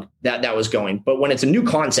bug that was going. But when it's a new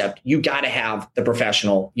concept, you got to have the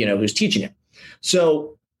professional, who's teaching it.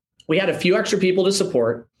 So we had a few extra people to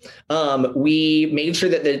support. We made sure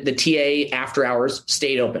that the TA after hours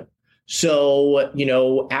stayed open. So,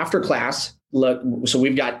 after class, so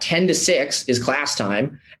we've got 10 to 6 is class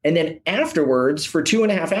time. And then afterwards, for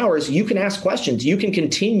 2.5 hours, you can ask questions. You can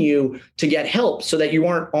continue to get help so that you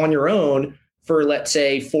aren't on your own for, let's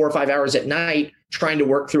say, 4 or 5 hours at night trying to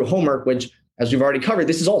work through homework, which, as we've already covered,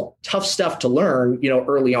 this is all tough stuff to learn,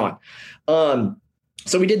 early on.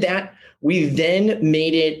 So we did that. We then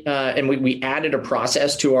made it, and we added a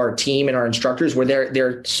process to our team and our instructors where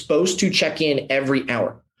they're supposed to check in every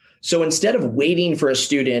hour. So instead of waiting for a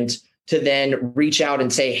student to then reach out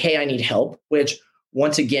and say, hey, I need help, which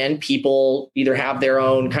once again, people either have their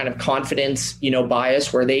own kind of confidence,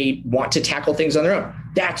 bias where they want to tackle things on their own.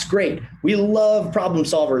 That's great. We love problem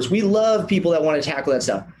solvers. We love people that want to tackle that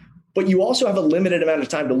stuff. But you also have a limited amount of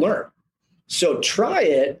time to learn. So try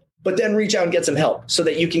it, but then reach out and get some help so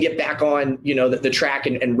that you can get back on, the track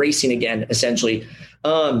and racing again, essentially.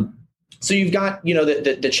 So you've got,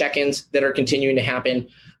 the check-ins that are continuing to happen.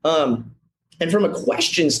 And from a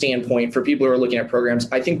question standpoint, for people who are looking at programs,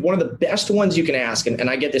 I think one of the best ones you can ask, and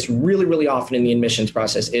I get this really, really often in the admissions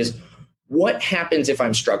process, is what happens if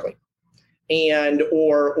I'm struggling? And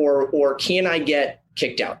or can I get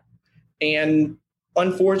kicked out? And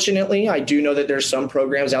unfortunately, I do know that there's some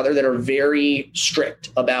programs out there that are very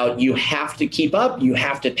strict about you have to keep up, you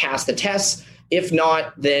have to pass the tests. If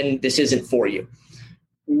not, then this isn't for you.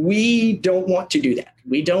 We don't want to do that.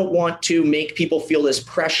 We don't want to make people feel this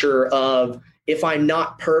pressure of, if I'm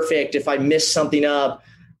not perfect, if I miss something up,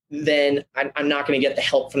 then I'm not going to get the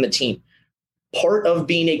help from the team. Part of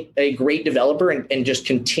being a great developer and just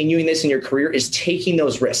continuing this in your career is taking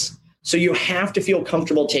those risks. So you have to feel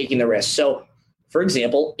comfortable taking the risks. So, for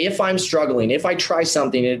example, if I'm struggling, if I try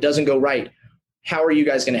something and it doesn't go right, how are you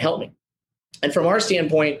guys going to help me? And from our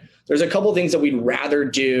standpoint, there's a couple of things that we'd rather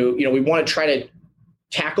do. We want to try to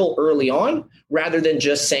tackle early on rather than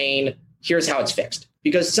just saying, here's how it's fixed.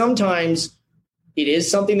 Because sometimes it is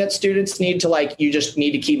something that students need to you just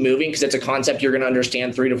need to keep moving because it's a concept you're going to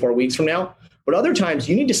understand 3 to 4 weeks from now. But other times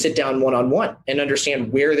you need to sit down one-on-one and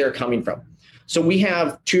understand where they're coming from. So we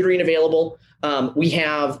have tutoring available. We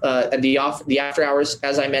have the after hours,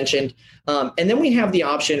 as I mentioned. And then we have the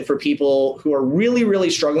option for people who are really, really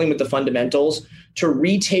struggling with the fundamentals to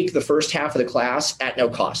retake the first half of the class at no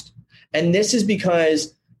cost. And this is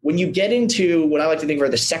because when you get into what I like to think of are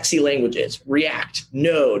the sexy languages, React,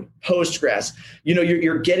 Node, Postgres,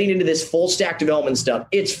 you're getting into this full stack development stuff.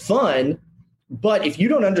 It's fun, but if you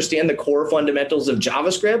don't understand the core fundamentals of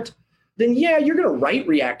JavaScript, then yeah, you're going to write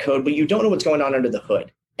React code, but you don't know what's going on under the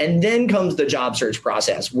hood. And then comes the job search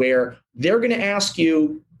process where they're going to ask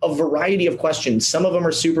you a variety of questions. Some of them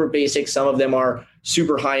are super basic. Some of them are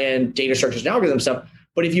super high-end data structures and algorithm stuff.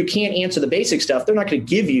 But if you can't answer the basic stuff, they're not going to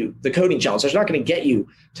give you the coding challenge. They're not going to get you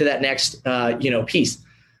to that next, piece.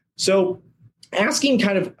 So asking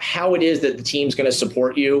kind of how it is that the team's going to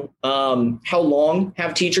support you. How long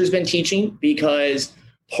have teachers been teaching? Because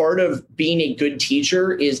part of being a good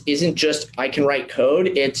teacher isn't just I can write code.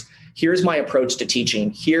 It's here's my approach to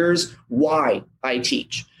teaching. Here's why I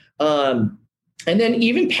teach. And then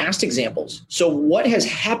even past examples. So what has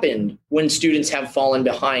happened when students have fallen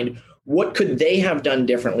behind? What could they have done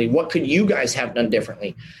differently? What could you guys have done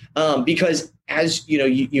differently? Because as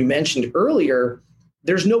you mentioned earlier,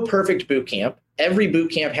 there's no perfect boot camp. Every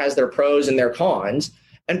boot camp has their pros and their cons.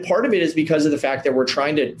 And part of it is because of the fact that we're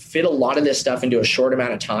trying to fit a lot of this stuff into a short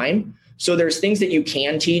amount of time. So there's things that you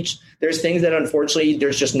can teach. There's things that unfortunately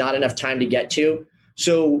there's just not enough time to get to.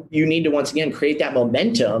 So you need to, once again, create that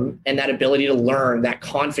momentum and that ability to learn, that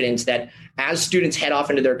confidence that as students head off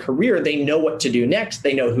into their career, they know what to do next.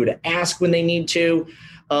 They know who to ask when they need to.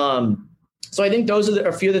 So I think those are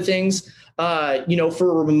a few of the things.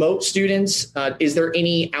 For remote students, is there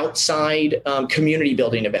any outside community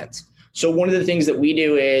building events? So one of the things that we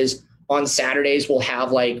do is on Saturdays,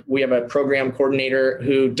 we have a program coordinator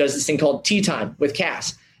who does this thing called Tea Time with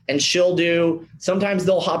Cass. And sometimes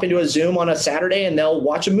they'll hop into a Zoom on a Saturday and they'll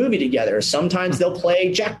watch a movie together. Sometimes they'll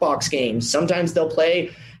play Jackbox games. Sometimes they'll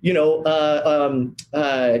play,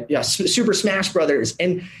 Super Smash Brothers.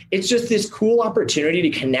 And it's just this cool opportunity to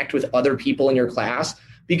connect with other people in your class,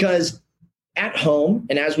 because at home,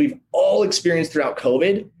 and as we've all experienced throughout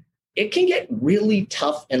COVID, it can get really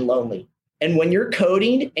tough and lonely. And when you're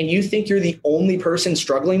coding and you think you're the only person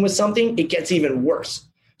struggling with something, it gets even worse.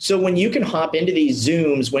 So when you can hop into these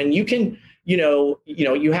Zooms, when you can,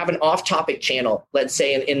 you have an off-topic channel, let's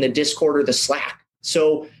say in the Discord or the Slack.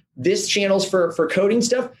 So this channel's for coding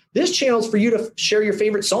stuff. This channel's for you to share your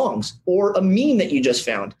favorite songs or a meme that you just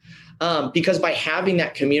found. Because by having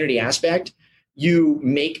that community aspect, you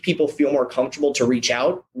make people feel more comfortable to reach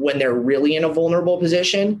out when they're really in a vulnerable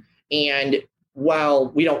position. And while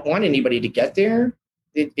we don't want anybody to get there,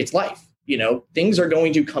 it's life. Things are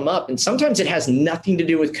going to come up, and sometimes it has nothing to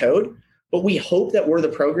do with code, but we hope that we're the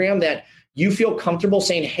program that you feel comfortable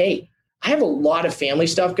saying, hey, I have a lot of family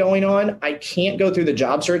stuff going on. I can't go through the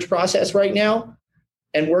job search process right now.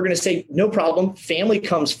 And we're going to say, no problem. Family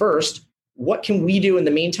comes first. What can we do in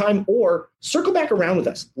the meantime? Or circle back around with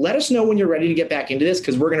us. Let us know when you're ready to get back into this,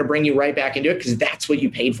 because we're going to bring you right back into it, because that's what you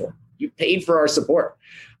paid for. You paid for our support.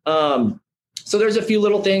 So there's a few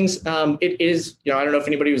little things. It is, I don't know if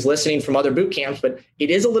anybody was listening from other boot camps, but it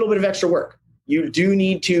is a little bit of extra work. You do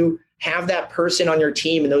need to have that person on your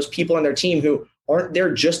team and those people on their team who aren't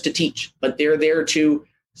there just to teach, but they're there to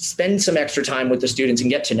spend some extra time with the students and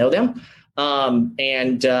get to know them.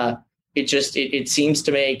 It seems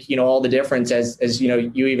to make, all the difference as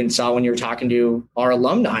you even saw when you were talking to our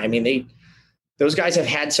alumni. I mean, those guys have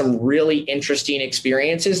had some really interesting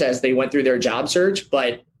experiences as they went through their job search,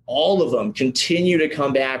 but all of them continue to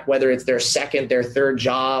come back, whether it's their second, their third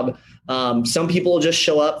job. Some people just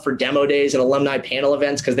show up for demo days and alumni panel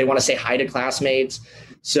events because they want to say hi to classmates.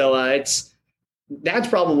 So that's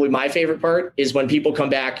probably my favorite part, is when people come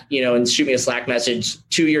back, and shoot me a Slack message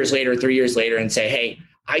 2 years later, 3 years later and say, hey,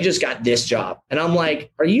 I just got this job. And I'm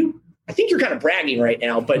like, I think you're kind of bragging right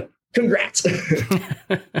now, but congrats.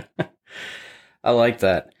 I like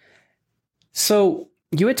that. So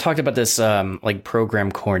you had talked about this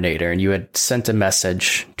program coordinator, and you had sent a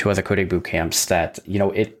message to other coding boot camps that,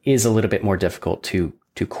 it is a little bit more difficult to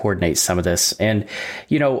coordinate some of this. And,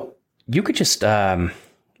 you could just,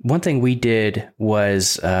 one thing we did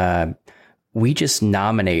was we just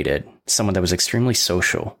nominated someone that was extremely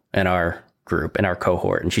social in our group, in our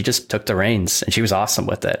cohort, and she just took the reins and she was awesome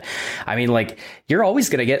with it. I mean, you're always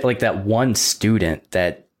going to get that one student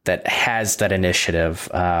that has that initiative.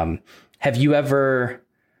 Have you ever,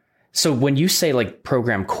 so when you say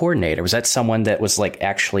program coordinator, was that someone that was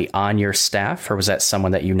actually on your staff, or was that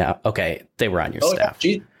someone that okay, they were on your staff?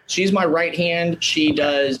 She's my right hand. She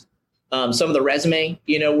does some of the resume,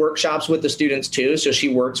 workshops with the students too. So she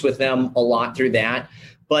works with them a lot through that.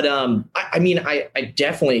 But I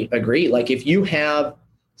definitely agree. If you have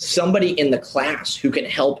somebody in the class who can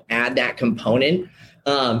help add that component,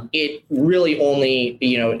 it really only,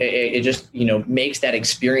 it just, makes that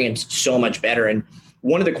experience so much better. And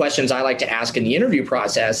one of the questions I like to ask in the interview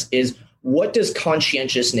process is, what does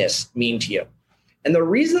conscientiousness mean to you? And the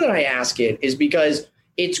reason that I ask it is because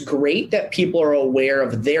it's great that people are aware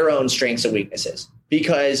of their own strengths and weaknesses,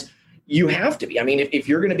 because you have to be. I mean, if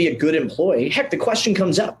you're going to be a good employee, heck, the question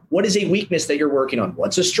comes up: what is a weakness that you're working on?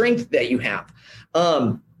 What's a strength that you have?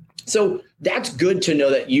 So that's good to know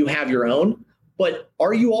that you have your own, but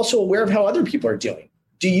are you also aware of how other people are doing?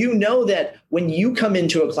 Do you know that when you come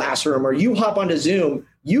into a classroom or you hop onto Zoom,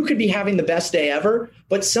 you could be having the best day ever,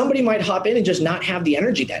 but somebody might hop in and just not have the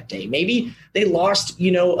energy that day? Maybe they lost,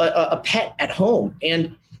 a pet at home,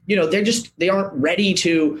 and, they aren't ready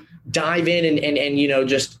to dive in and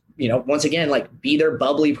just, once again, be their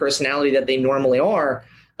bubbly personality that they normally are.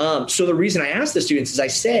 So the reason I ask the students is, I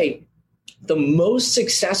say the most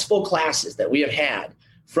successful classes that we have had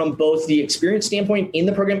from both the experience standpoint in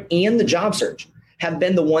the program and the job search have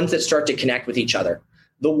been the ones that start to connect with each other.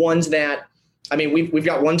 The ones that, we've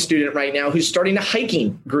got one student right now who's starting a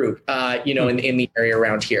hiking group, in the area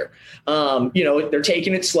around here. They're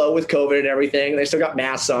taking it slow with COVID and everything. They still got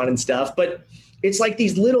masks on and stuff, but it's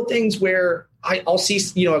these little things where I'll see,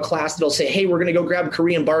 a class that'll say, hey, we're going to go grab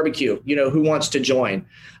Korean barbecue. Who wants to join?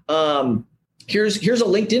 Here's a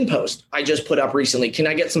LinkedIn post I just put up recently. Can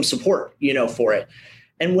I get some support, for it?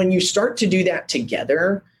 And when you start to do that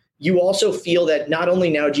together, you also feel that not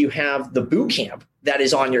only now do you have the boot camp that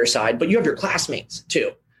is on your side, but you have your classmates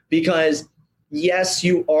too. Because yes,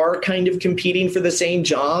 you are kind of competing for the same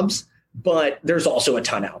jobs, but there's also a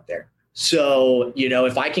ton out there. So,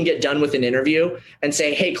 if I can get done with an interview and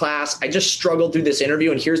say, hey, class, I just struggled through this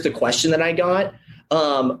interview and here's the question that I got.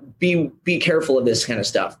 Be careful of this kind of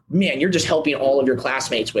stuff. Man, you're just helping all of your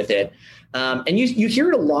classmates with it. And you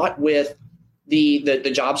hear it a lot with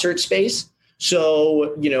the job search space.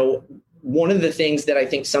 So, one of the things that I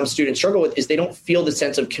think some students struggle with is they don't feel the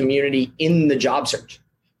sense of community in the job search.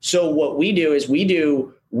 So what we do is we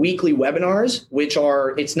do weekly webinars, which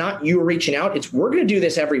are, it's not you reaching out, it's we're going to do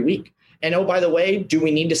this every week. And oh, by the way, do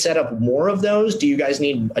we need to set up more of those? Do you guys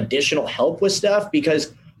need additional help with stuff?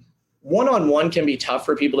 Because one-on-one can be tough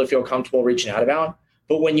for people to feel comfortable reaching out about.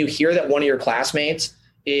 But when you hear that one of your classmates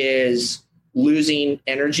is losing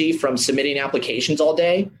energy from submitting applications all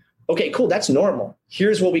day, okay, cool, that's normal.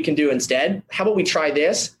 Here's what we can do instead. How about we try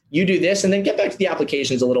this? You do this, and then get back to the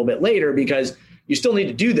applications a little bit later, because you still need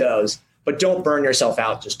to do those, but don't burn yourself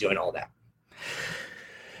out just doing all that.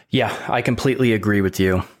 Yeah, I completely agree with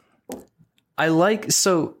you.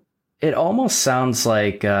 So it almost sounds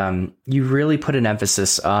like you really put an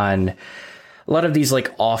emphasis on a lot of these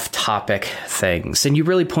off-topic things. And you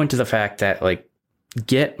really point to the fact that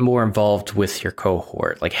get more involved with your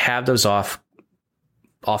cohort, have those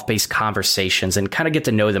off-base conversations and kind of get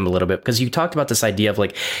to know them a little bit, because you talked about this idea of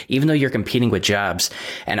even though you're competing with jobs,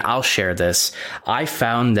 and I'll share this, I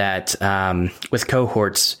found that with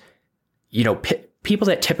cohorts, people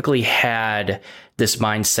that typically had this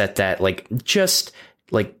mindset that just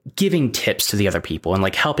like giving tips to the other people and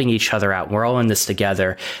like helping each other out. We're all in this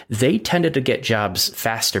together. They tended to get jobs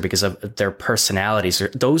faster because of their personalities.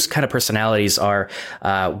 Those kind of personalities are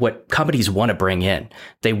what companies want to bring in.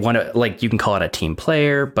 They want to, like, you can call it a team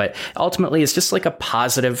player, but ultimately it's just like a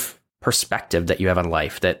positive perspective that you have on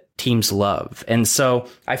life that teams love. And so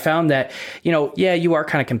I found that, you are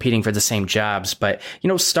kind of competing for the same jobs, but,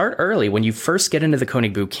 start early. When you first get into the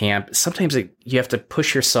coding boot camp, sometimes you have to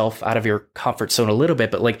push yourself out of your comfort zone a little bit,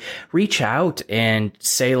 but like reach out and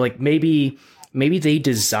say like, maybe they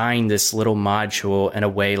design this little module in a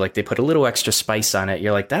way, like they put a little extra spice on it.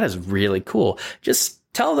 You're like, that is really cool. Just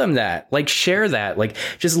tell them that, like share that, like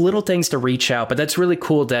just little things to reach out. But that's really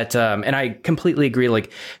cool that, and I completely agree,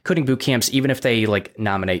 like coding boot camps, even if they like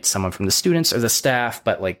nominate someone from the students or the staff,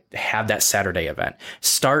 but like have that Saturday event,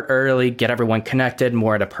 start early, get everyone connected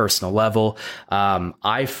more at a personal level.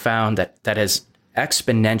 I found that has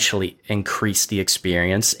exponentially increased the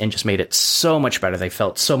experience and just made it so much better. They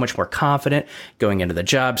felt so much more confident going into the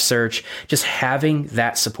job search, just having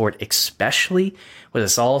that support, especially with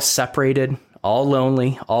us all separated, all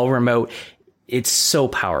lonely, all remote. It's so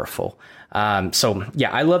powerful. So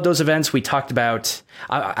yeah, I love those events. We talked about,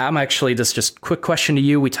 I'm actually, this just quick question to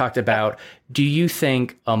you. We talked about, do you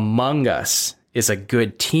think Among Us is a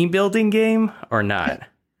good team building game or not?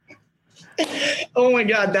 Oh my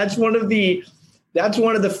God. That's one of the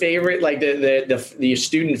favorite, like the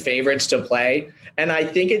student favorites to play. And I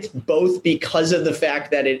think it's both because of the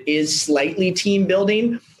fact that it is slightly team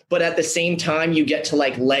building, but at the same time, you get to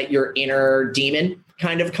like let your inner demon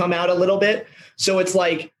kind of come out a little bit. So it's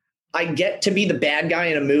like, I get to be the bad guy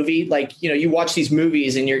in a movie. Like, you watch these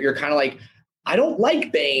movies and you're kind of like, I don't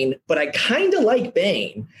like Bane, but I kind of like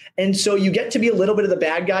Bane. And so you get to be a little bit of the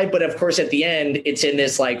bad guy. But of course, at the end, it's in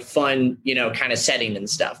this like fun, kind of setting and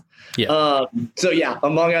stuff. Yeah. So yeah,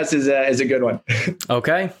 Among Us is a good one.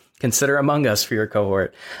 Okay. Consider Among Us for your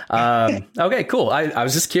cohort. Okay, cool. I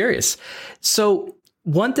was just curious. So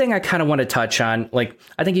one thing I kind of want to touch on, like,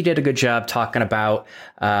 I think you did a good job talking about,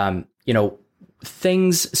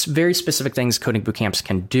 things, very specific things coding boot camps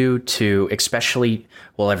can do to, especially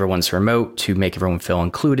while everyone's remote, to make everyone feel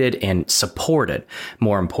included and supported,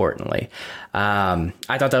 more importantly. I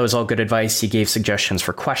thought that was all good advice. You gave suggestions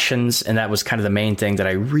for questions, and that was kind of the main thing that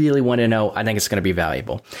I really want to know. I think it's going to be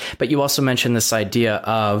valuable. But you also mentioned this idea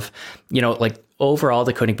of, like, overall,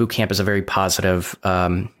 the coding bootcamp is a very positive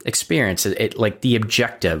experience. It like the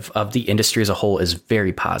objective of the industry as a whole is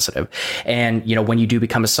very positive. And, when you do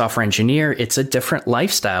become a software engineer, it's a different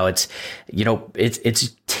lifestyle. It's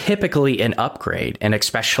typically an upgrade. And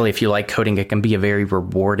especially if you like coding, it can be a very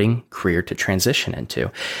rewarding career to transition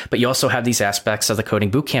into. But you also have these aspects of the coding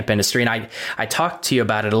bootcamp industry. And I talked to you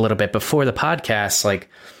about it a little bit before the podcast. Like,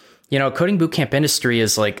 coding bootcamp industry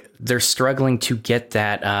is like, they're struggling to get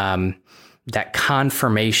that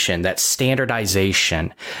confirmation, that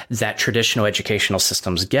standardization that traditional educational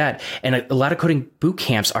systems get. And a lot of coding boot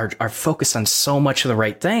camps are focused on so much of the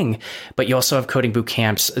right thing, but you also have coding boot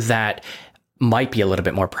camps that might be a little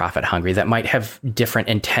bit more profit hungry, that might have different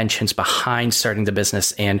intentions behind starting the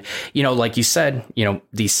business. And, like you said,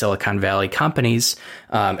 these Silicon Valley companies,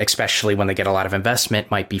 especially when they get a lot of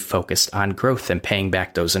investment, might be focused on growth and paying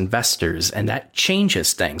back those investors. And that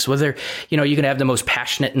changes things. Whether, you can have the most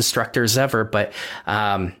passionate instructors ever, but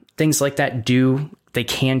things like that they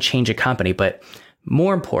can change a company. But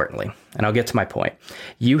more importantly, and I'll get to my point,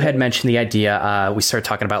 you had mentioned the idea, we started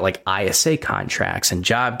talking about like ISA contracts and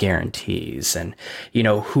job guarantees and,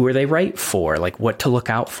 who are they right for, like what to look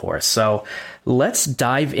out for. So let's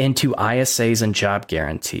dive into ISAs and job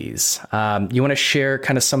guarantees. You want to share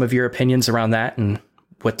kind of some of your opinions around that and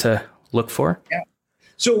what to look for? Yeah.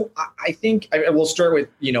 So I think I will start with,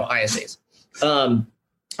 ISAs.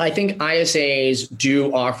 I think ISAs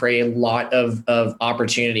do offer a lot of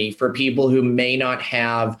opportunity for people who may not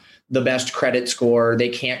have the best credit score. They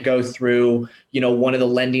can't go through, one of the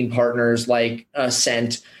lending partners like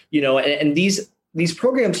Cent, and these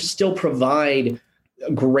programs still provide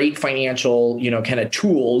great financial, kind of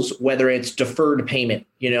tools, whether it's deferred payment,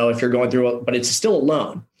 if you're going through but it's still a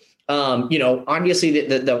loan. Obviously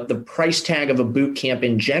the price tag of a boot camp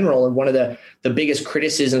in general, and one of the biggest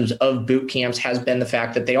criticisms of boot camps has been the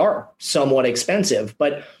fact that they are somewhat expensive.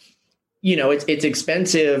 But, it's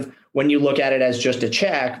expensive when you look at it as just a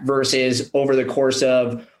check versus over the course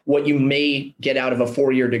of what you may get out of a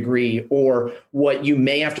 4-year degree or what you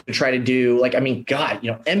may have to try to do. Like,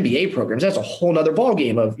 MBA programs, that's a whole nother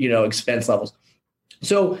ballgame of, expense levels.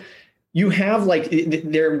 So you have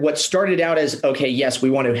what started out as, okay, yes, we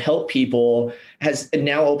want to help people has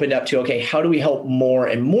now opened up to, okay, how do we help more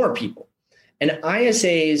and more people? And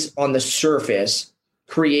ISAs on the surface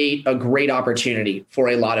create a great opportunity for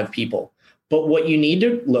a lot of people. But what you need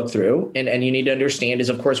to look through and you need to understand is,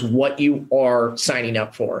 of course, what you are signing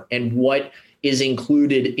up for and what is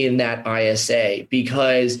included in that ISA.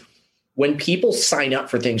 Because when people sign up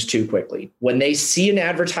for things too quickly, when they see an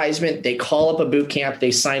advertisement, they call up a boot camp,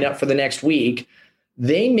 they sign up for the next week,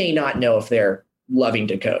 they may not know if they're loving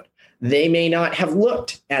to code. They may not have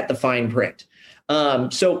looked at the fine print.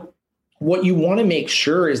 So what you want to make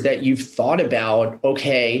sure is that you've thought about,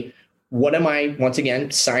 okay, what am I, once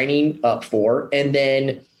again, signing up for? And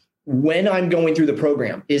then when I'm going through the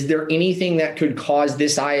program, is there anything that could cause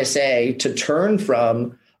this ISA to turn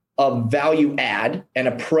from a value add and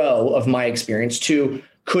a pro of my experience to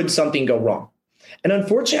could something go wrong? And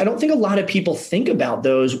unfortunately, I don't think a lot of people think about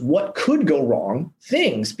those what could go wrong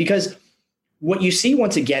things, because what you see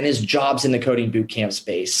once again is jobs in the coding bootcamp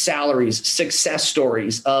space, salaries, success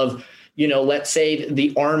stories of, let's say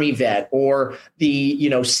the Army vet or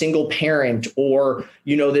the, single parent or,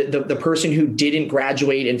 the person who didn't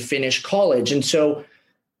graduate and finish college. And so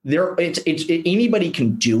anybody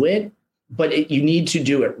can do it, but you need to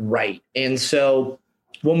do it right. And so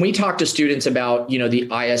when we talk to students about, the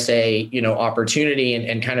ISA, opportunity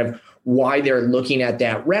and kind of why they're looking at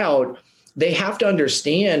that route, they have to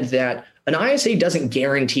understand that an ISA doesn't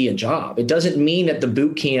guarantee a job. It doesn't mean that the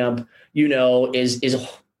boot camp, is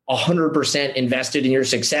 100% invested in your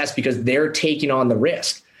success because they're taking on the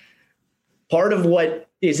risk. Part of what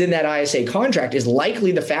is in that ISA contract is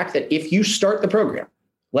likely the fact that if you start the program,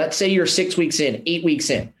 let's say you're 6 weeks in, 8 weeks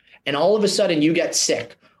in, and all of a sudden you get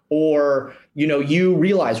sick, or, you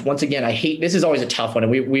realize, once again, this is always a tough one,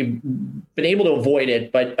 and we've been able to avoid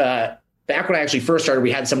it. But back when I actually first started,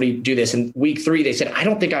 we had somebody do this in week 3. They said, I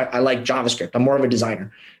don't think I like JavaScript. I'm more of a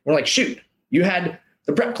designer. We're like, shoot, you had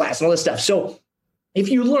the prep class and all this stuff. So if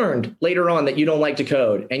you learned later on that you don't like to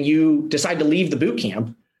code and you decide to leave the boot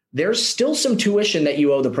camp, there's still some tuition that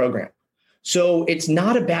you owe the program. So it's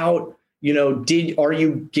not about, are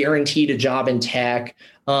you guaranteed a job in tech?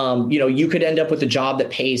 You could end up with a job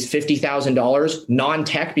that pays $50,000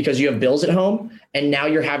 non-tech because you have bills at home, and now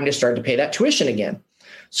you're having to start to pay that tuition again.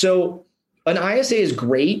 So an ISA is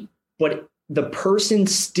great, but the person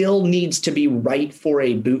still needs to be right for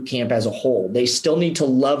a boot camp as a whole. They still need to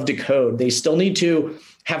love to code. They still need to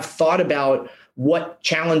have thought about what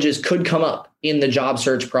challenges could come up in the job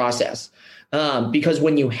search process. Because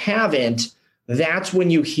when you haven't, that's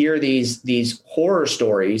when you hear these horror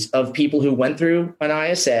stories of people who went through an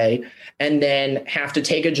ISA and then have to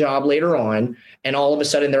take a job later on, and all of a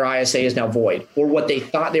sudden their ISA is now void, or what they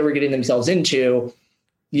thought they were getting themselves into,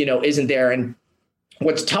 isn't there. And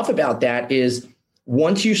what's tough about that is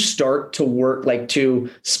once you start to work, like to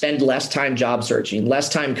spend less time job searching, less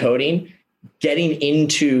time coding, getting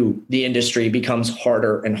into the industry becomes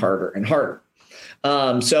harder and harder and harder.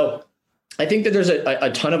 So I think that there's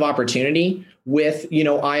a ton of opportunity with,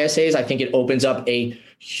 ISAs. I think it opens up a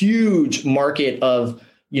huge market of,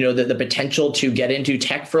 the potential to get into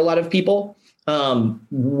tech for a lot of people,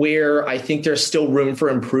 where I think there's still room for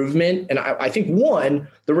improvement. And I think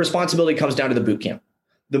the responsibility comes down to the boot camp.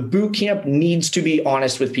 The boot camp needs to be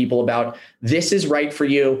honest with people about, this is right for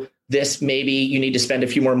you. This, maybe you need to spend a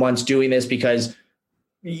few more months doing this because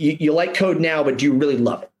you like code now, but do you really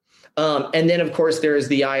love it? And then, of course, there's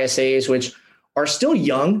the ISAs, which are still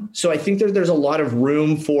young. So I think there's a lot of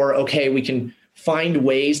room for, okay, we can find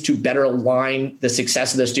ways to better align the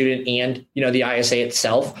success of the student and, the ISA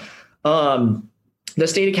itself. The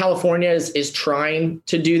state of California is trying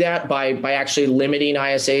to do that by actually limiting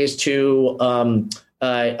ISAs to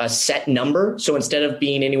a set number. So instead of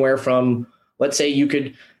being anywhere from, let's say you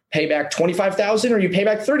could pay back $25,000 or you pay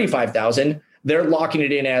back $35,000, they're locking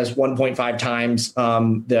it in as 1.5 times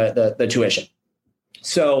the tuition.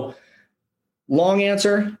 So long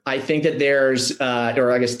answer, I think that there's,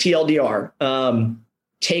 or I guess TLDR,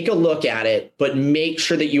 take a look at it, but make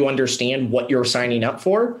sure that you understand what you're signing up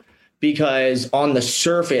for, because on the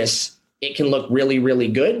surface, it can look really, really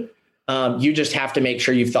good. You just have to make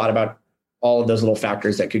sure you've thought about all of those little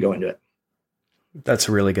factors that could go into it. That's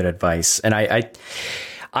really good advice. And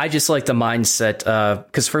I just like the mindset,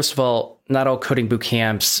 because first of all, not all coding boot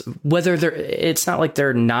camps, it's not like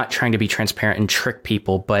they're not trying to be transparent and trick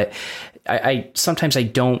people, but sometimes I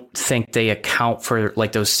don't think they account for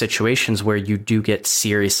like those situations where you do get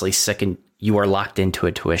seriously sick and you are locked into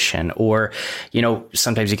a tuition, or,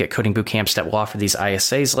 sometimes you get coding boot camps that will offer these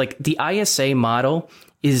ISAs. Like the ISA model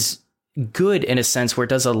is good in a sense where it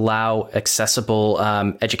does allow accessible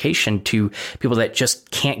education to people that just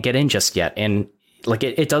can't get in just yet. And like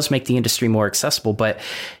it does make the industry more accessible. But,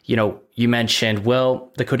 you mentioned,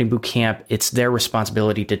 well, the coding boot camp, it's their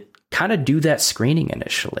responsibility to kind of do that screening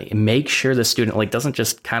initially and make sure the student like doesn't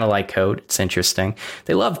just kind of like code. It's interesting.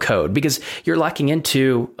 They love code because you're locking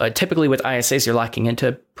into typically with ISAs, you're locking into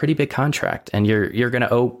a pretty big contract and you're going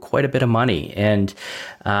to owe quite a bit of money. And,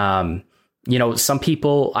 some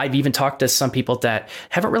people, I've even talked to some people that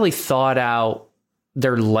haven't really thought out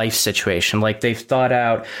their life situation. Like they've thought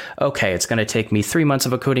out, okay, it's going to take me 3 months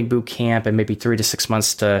of a coding boot camp and maybe 3 to 6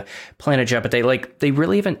 months to plan a job. But they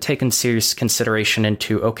really haven't taken serious consideration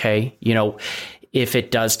into, okay, if it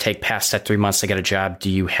does take past that 3 months to get a job, do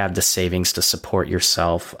you have the savings to support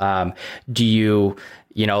yourself? Do you,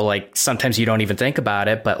 like sometimes you don't even think about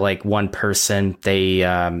it, but like one person,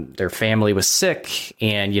 their family was sick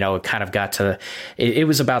and, it kind of it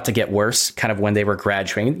was about to get worse kind of when they were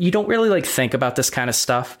graduating. You don't really like think about this kind of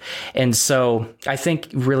stuff. And so I think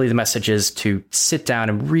really the message is to sit down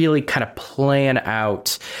and really kind of plan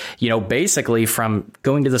out, basically from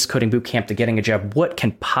going to this coding boot camp to getting a job, what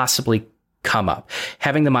can possibly come up,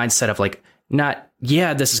 having the mindset of like, not,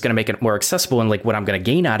 this is going to make it more accessible and like what I'm going to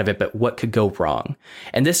gain out of it, but what could go wrong?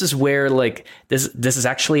 And this is where like, this is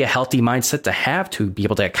actually a healthy mindset to have to be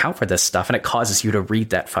able to account for this stuff. And it causes you to read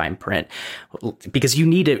that fine print because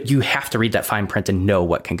you have to read that fine print and know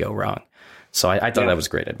what can go wrong. So I thought that was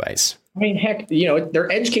great advice. I mean, heck,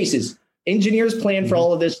 they're edge cases. Engineers plan for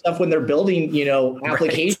all of this stuff when they're building,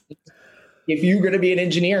 applications. Right. If you're going to be an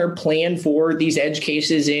engineer, plan for these edge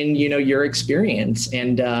cases in, your experience.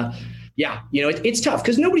 And, it's tough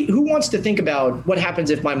because who wants to think about what happens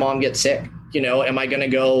if my mom gets sick? Am I going to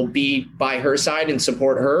go be by her side and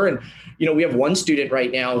support her? And, we have one student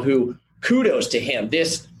right now who, kudos to him.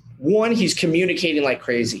 He's communicating like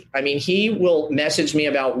crazy. I mean, he will message me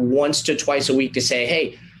about once to twice a week to say,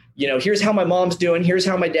 hey, here's how my mom's doing. Here's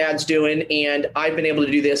how my dad's doing. And I've been able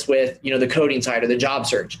to do this with, the coding side or the job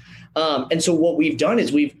search. And so what we've done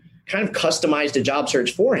is we've kind of customized a job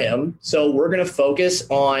search for him. So we're going to focus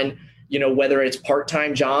on, whether it's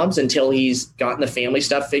part-time jobs until he's gotten the family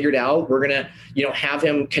stuff figured out. We're going to, have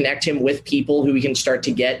him connect him with people who he can start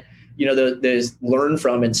to get, the learn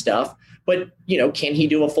from and stuff. But, can he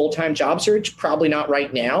do a full-time job search? Probably not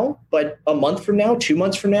right now, but a month from now, 2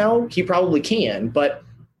 months from now, he probably can. But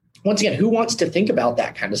once again, who wants to think about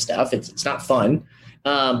that kind of stuff? It's not fun.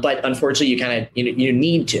 But unfortunately, you kind of, you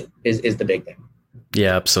need to is the big thing.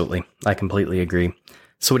 Yeah, absolutely. I completely agree.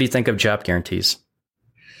 So what do you think of job guarantees?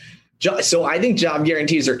 So I think job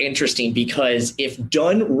guarantees are interesting because if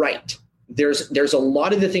done right, there's a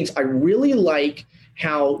lot of the things I really like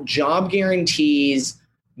how job guarantees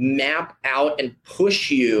map out and push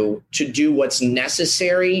you to do what's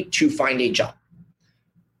necessary to find a job.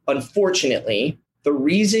 Unfortunately, the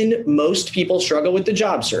reason most people struggle with the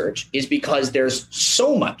job search is because there's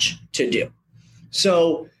so much to do.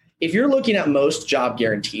 So if you're looking at most job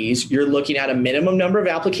guarantees, you're looking at a minimum number of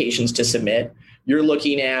applications to submit. You're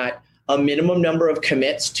looking at a minimum number of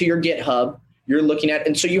commits to your GitHub. You're looking at,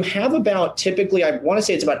 and so you have about typically, I want to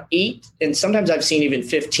say it's about 8, and sometimes I've seen even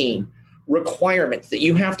 15 requirements that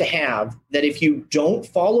you have to have that if you don't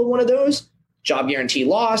follow one of those, job guarantee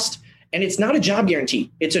lost. And it's not a job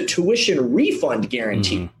guarantee. It's a tuition refund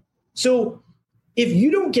guarantee. Mm-hmm. So if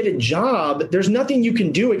you don't get a job, there's nothing you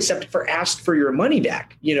can do except for ask for your money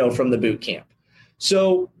back, from the boot camp.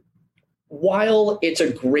 So while it's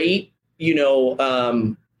a great,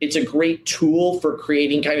 it's a great tool for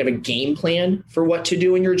creating kind of a game plan for what to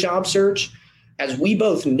do in your job search, as we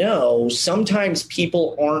both know, sometimes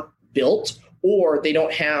people aren't built or they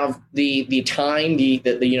don't have the time,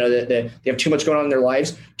 they have too much going on in their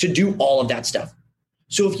lives to do all of that stuff.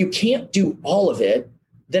 So if you can't do all of it,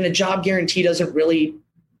 then a job guarantee doesn't really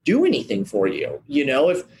do anything for you.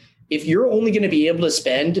 If you're only going to be able to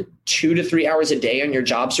spend 2 to 3 hours a day on your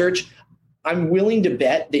job search, I'm willing to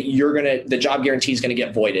bet that the job guarantee is going to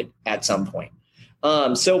get voided at some point.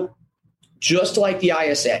 So just like the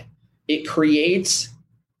ISA, it creates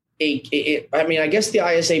I guess the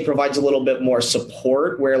ISA provides a little bit more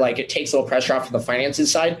support where like it takes a little pressure off of the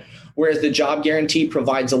finances side, whereas the job guarantee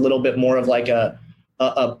provides a little bit more of like a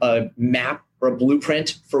map or a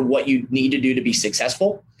blueprint for what you need to do to be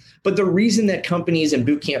successful. But the reason that companies and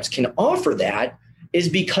boot camps can offer that is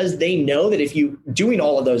because they know that if you doing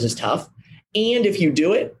all of those is tough, and if you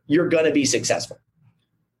do it, you're going to be successful.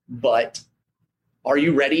 But are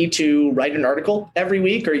you ready to write an article every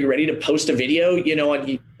week? Are you ready to post a video?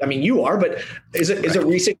 You are, but is a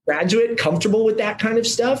recent graduate comfortable with that kind of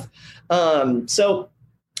stuff? So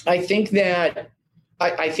I think that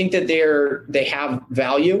they have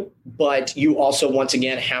value, but you also, once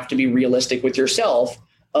again, have to be realistic with yourself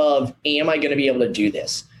of, am I going to be able to do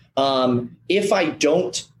this? If I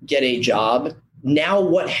don't get a job, now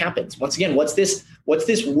what happens? Once again, what's this what's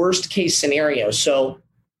this worst case scenario? So,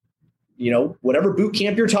 whatever boot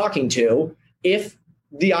camp you're talking to, if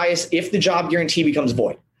the job guarantee becomes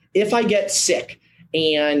void, if I get sick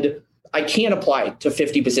and I can't apply to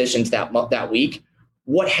 50 positions that week,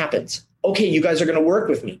 what happens? Okay, you guys are going to work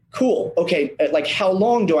with me. Cool. Okay, like how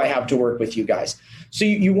long do I have to work with you guys? So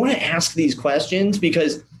you want to ask these questions,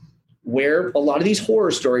 because where a lot of these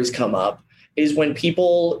horror stories come up is when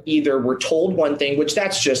people either were told one thing, which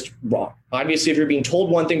that's just wrong. Obviously, if you're being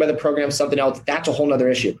told one thing by the program, something else, that's a whole nother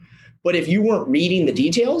issue. But if you weren't reading the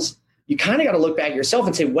details, you kind of got to look back at yourself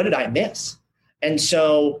and say, what did I miss? And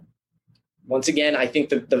so once again, I think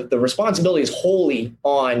the responsibility is wholly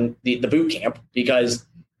on the boot camp, because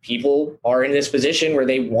people are in this position where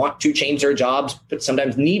they want to change their jobs, but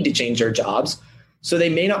sometimes need to change their jobs. So they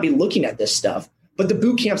may not be looking at this stuff, but the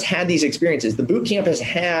boot camps had these experiences. The boot camp has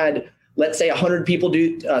had, let's say 100 people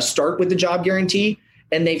start with the job guarantee,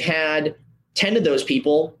 and they've had 10 of those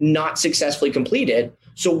people not successfully completed.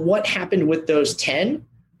 So what happened with those 10?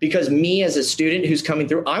 Because me as a student who's coming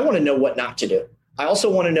through, I want to know what not to do. I also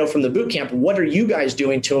want to know from the boot camp, what are you guys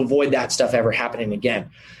doing to avoid that stuff ever happening again?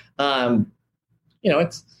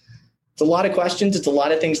 It's a lot of questions. It's a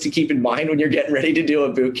lot of things to keep in mind when you're getting ready to do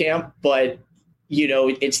a boot camp. But,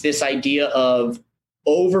 it's this idea of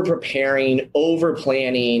over preparing, over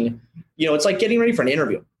planning. It's like getting ready for an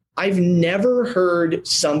interview. I've never heard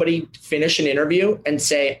somebody finish an interview and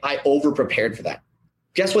say, I over prepared for that.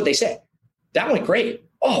 Guess what they say? That went great.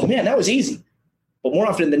 Oh man, that was easy. But more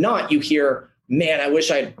often than not, you hear, man, I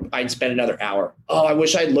wish I'd spent another hour. Oh, I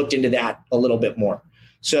wish I'd looked into that a little bit more.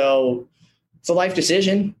 So it's a life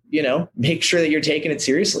decision, make sure that you're taking it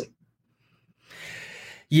seriously.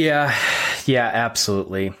 Yeah,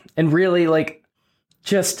 absolutely. And really,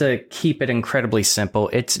 just to keep it incredibly simple,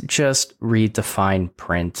 it's just read the fine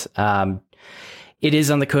print. It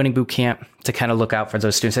is on the Coding Bootcamp to kind of look out for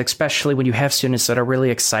those students, especially when you have students that are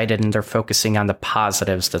really excited and they're focusing on the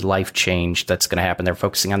positives, the life change that's going to happen. They're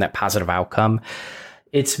focusing on that positive outcome.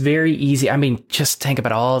 It's very easy. I mean, just think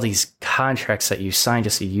about all these contracts that you sign,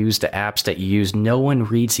 just to use the apps that you use. No one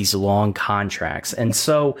reads these long contracts. And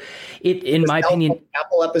so in my opinion,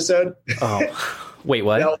 Apple episode. Oh, wait,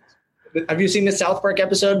 what? No. Have you seen the South Park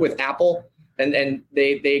episode with Apple? And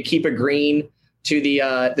they keep agreeing to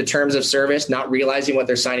the terms of service, not realizing what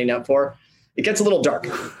they're signing up for. It gets a little dark.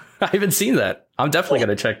 I haven't seen that. I'm definitely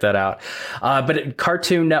going to check that out. But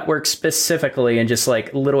Cartoon Network specifically, and just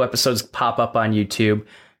little episodes pop up on YouTube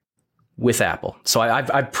with Apple. So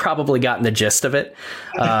I've probably gotten the gist of it.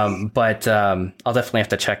 But I'll definitely have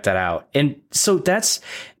to check that out. And so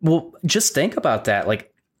just think about that.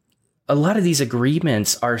 A lot of these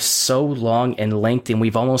agreements are so long and lengthy, and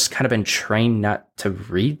we've almost kind of been trained not to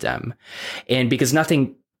read them. And because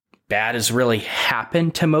nothing bad has really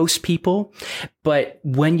happened to most people. But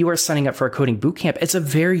when you are signing up for a coding bootcamp, it's a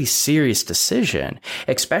very serious decision,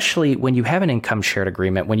 especially when you have an income shared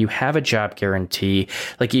agreement, when you have a job guarantee.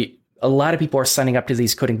 A lot of people are signing up to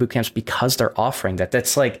these coding bootcamps because they're offering that.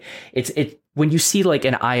 That's when you see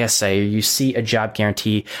an ISA or you see a job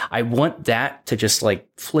guarantee, I want that to just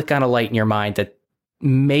flick on a light in your mind that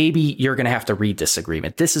maybe you're going to have to read this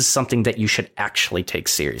agreement. This is something that you should actually take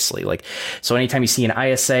seriously. So anytime you see an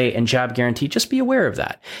ISA and job guarantee, just be aware of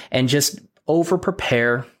that and just over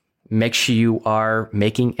prepare. Make sure you are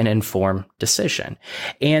making an informed decision.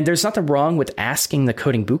 And there's nothing wrong with asking the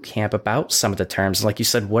coding bootcamp about some of the terms. Like you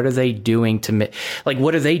said, what are they doing to make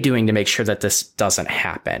sure that this doesn't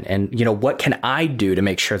happen? And, what can I do to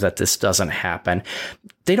make sure that this doesn't happen?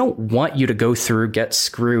 They don't want you to go through, get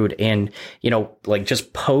screwed and,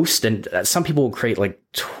 just post. And some people will create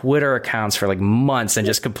Twitter accounts for months and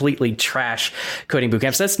just completely trash coding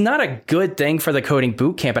bootcamps. That's not a good thing for the coding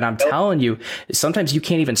bootcamp. And I'm telling you, sometimes you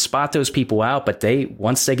can't even spot those people out, but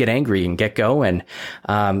once they get angry and get going,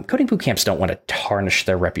 coding bootcamps don't want to tarnish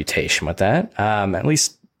their reputation with that. At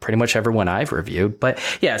least pretty much everyone I've reviewed. But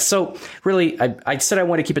yeah, so really, I said I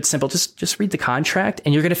want to keep it simple. Just read the contract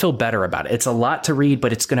and you're going to feel better about it. It's a lot to read,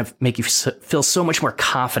 but it's going to make you feel so much more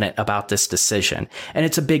confident about this decision. And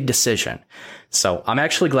it's a big decision. So I'm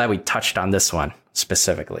actually glad we touched on this one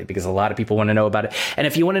specifically because a lot of people want to know about it. And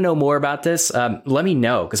if you want to know more about this, let me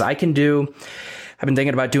know because I've been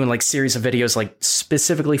thinking about doing series of videos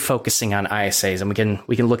specifically focusing on ISAs, and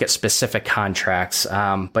we can look at specific contracts.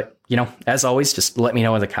 But as always, just let me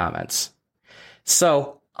know in the comments.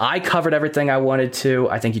 So I covered everything I wanted to.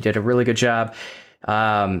 I think you did a really good job.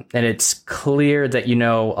 And it's clear that you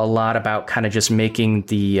know a lot about kind of just making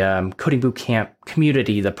the Coding Bootcamp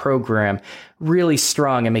community, the program, really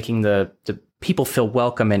strong and making the people feel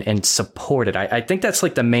welcome and supported. I think that's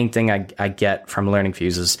like the main thing I get from Learning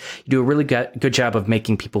Fuse is you do a really good job of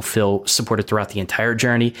making people feel supported throughout the entire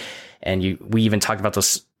journey. And we even talked about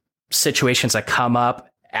those situations that come up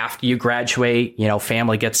after you graduate,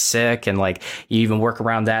 family gets sick and like you even work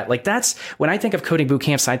around that. Like that's when I think of coding boot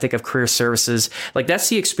camps, I think of career services. Like that's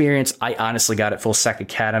the experience I honestly got at Full Stack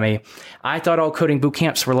Academy. I thought all coding boot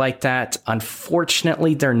camps were like that.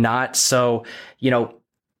 Unfortunately, they're not. So,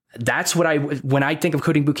 that's what when I think of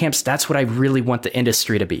coding boot camps, that's what I really want the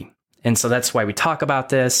industry to be. And so that's why we talk about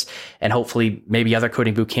this, and hopefully maybe other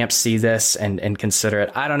coding boot camps see this and consider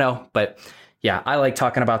it. I don't know, but yeah, I like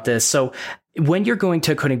talking about this. So when you're going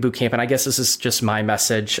to a coding boot camp, and I guess this is just my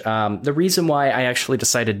message, the reason why I actually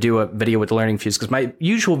decided to do a video with Learning Fuse, because my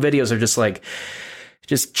usual videos are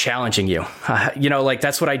just challenging you. Like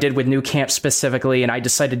that's what I did with New Camp specifically. And I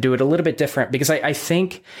decided to do it a little bit different because I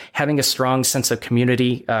think having a strong sense of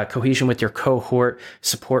community, cohesion with your cohort,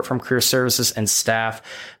 support from career services and staff,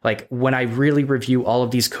 like when I really review all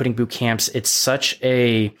of these coding boot camps, it's such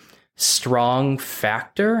a strong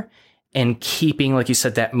factor in keeping, like you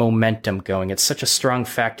said, that momentum going. It's such a strong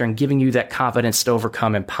factor in giving you that confidence to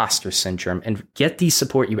overcome imposter syndrome and get the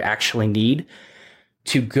support you actually need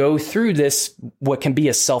to go through this, what can be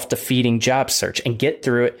a self-defeating job search, and get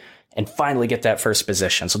through it and finally get that first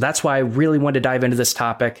position. So that's why I really wanted to dive into this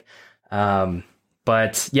topic.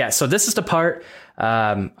 But yeah, so this is the part.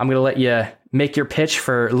 I'm going to let you make your pitch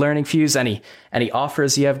for Learning Fuse, any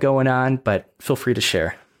offers you have going on, but feel free to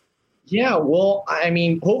share. Yeah, well, I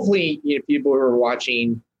mean, hopefully, people who are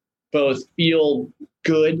watching both feel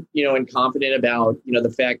good, and confident about, the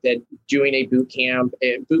fact that doing a boot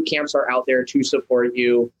camps are out there to support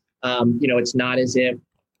you. It's not as if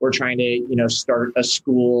we're trying to, start a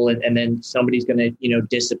school and then somebody's going to,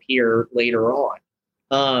 disappear later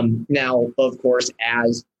on. Now, of course,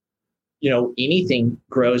 as anything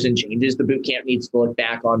grows and changes, the boot camp needs to look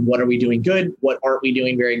back on what are we doing good, what aren't we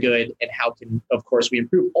doing very good, and how can, of course, we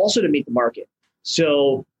improve also to meet the market.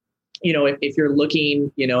 So, if you're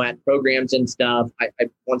looking, at programs and stuff,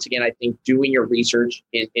 once again, I think doing your research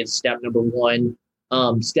is step number one.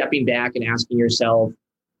 Stepping back and asking yourself,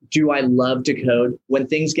 do I love to code? When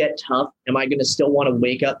things get tough, am I going to still want to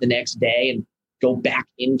wake up the next day and go back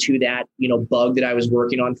into that, bug that I was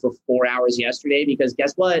working on for 4 hours yesterday? Because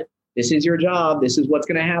guess what? This is your job. This is what's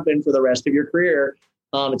going to happen for the rest of your career.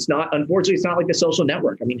 Unfortunately, it's not like the social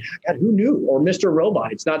network. I mean, God, who knew? Or Mr.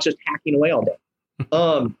 Robot. It's not just hacking away all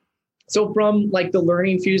day. So from like the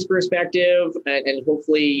Learning Fuse perspective, and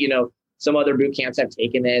hopefully, some other boot camps have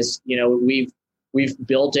taken this, we've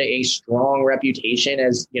built a strong reputation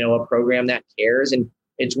as, a program that cares. And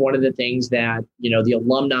it's one of the things that, the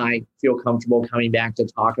alumni feel comfortable coming back to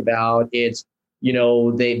talk about. It's,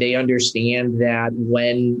 they understand that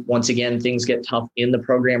when, once again, things get tough in the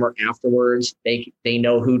program or afterwards, they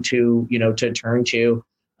know who to, to turn to.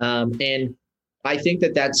 And I think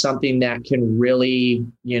that that's something that can really,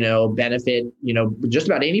 benefit, just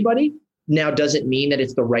about anybody. Now, does it mean that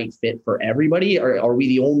it's the right fit for everybody? Or are we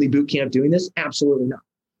the only boot camp doing this? Absolutely not.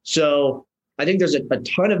 So I think there's a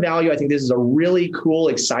ton of value. I think this is a really cool,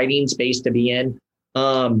 exciting space to be in.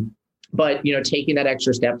 But, taking that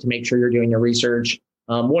extra step to make sure you're doing your research.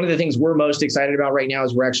 One of the things we're most excited about right now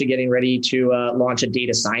is we're actually getting ready to launch a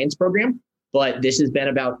data science program. But this has been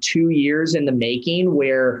about 2 years in the making,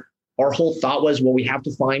 where our whole thought was, well, we have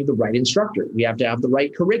to find the right instructor. We have to have the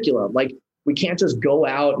right curriculum. Like, we can't just go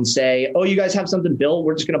out and say, oh, you guys have something built.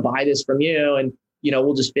 We're just going to buy this from you. And,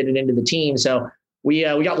 we'll just fit it into the team. So we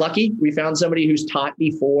got lucky. We found somebody who's taught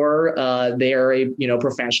before. They're a,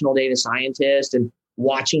 professional data scientist, and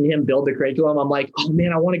watching him build the curriculum, I'm like, oh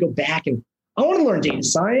man, I want to go back and I want to learn data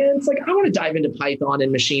science. Like, I want to dive into Python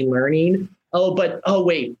and machine learning. Oh,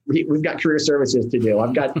 wait, we've got career services to do.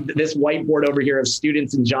 I've got this whiteboard over here of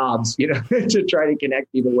students and jobs, to try to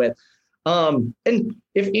connect people with. And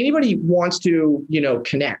if anybody wants to,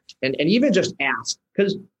 connect and even just ask,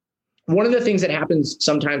 because one of the things that happens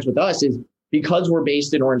sometimes with us is, because we're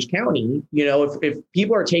based in Orange County, if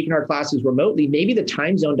people are taking our classes remotely, maybe the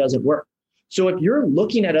time zone doesn't work. So if you're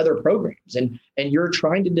looking at other programs and you're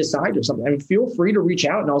trying to decide or something, I mean, feel free to reach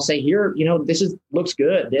out and I'll say, here, this looks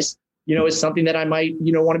good. This, is something that I might,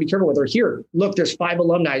 want to be careful with. Or here, look, there's 5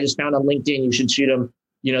 alumni I just found on LinkedIn. You should shoot them,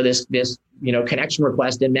 this connection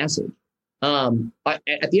request and message. At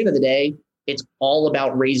the end of the day, it's all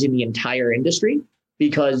about raising the entire industry,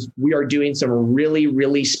 because we are doing some really,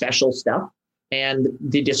 really special stuff. And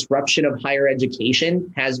the disruption of higher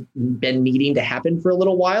education has been needing to happen for a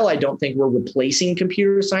little while. I don't think we're replacing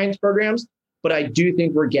computer science programs, but I do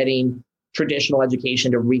think we're getting traditional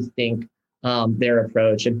education to rethink their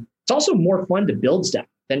approach. And it's also more fun to build stuff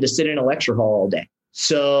than to sit in a lecture hall all day.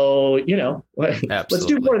 So, let's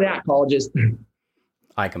do more of that, colleges.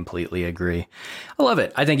 I completely agree. I love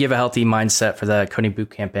it. I think you have a healthy mindset for the coding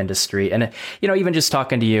bootcamp industry. And, even just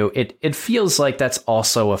talking to you, it feels like that's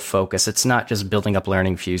also a focus. It's not just building up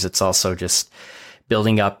Learning Fuse. It's also just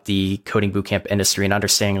building up the coding bootcamp industry and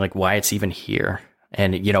understanding like why it's even here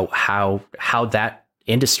and, how that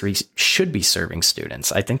industry should be serving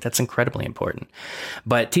students. I think that's incredibly important.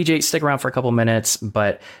 But TJ, stick around for a couple minutes.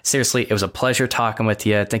 But seriously, it was a pleasure talking with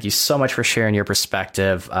you. Thank you so much for sharing your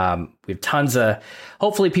perspective. We have tons of,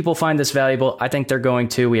 hopefully people find this valuable. I think they're going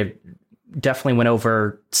to. We have definitely went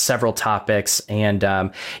over several topics. And,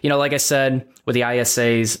 like I said, with the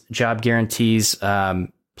ISAs, job guarantees,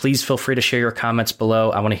 please feel free to share your comments below.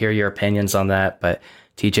 I want to hear your opinions on that. But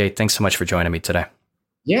TJ, thanks so much for joining me today.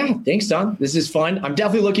 Yeah, thanks, Don. This is fun. I'm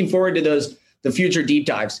definitely looking forward to the future deep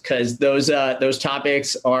dives because those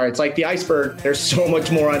topics it's like the iceberg. There's so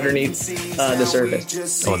much more underneath the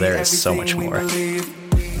surface. Oh, there is so much more.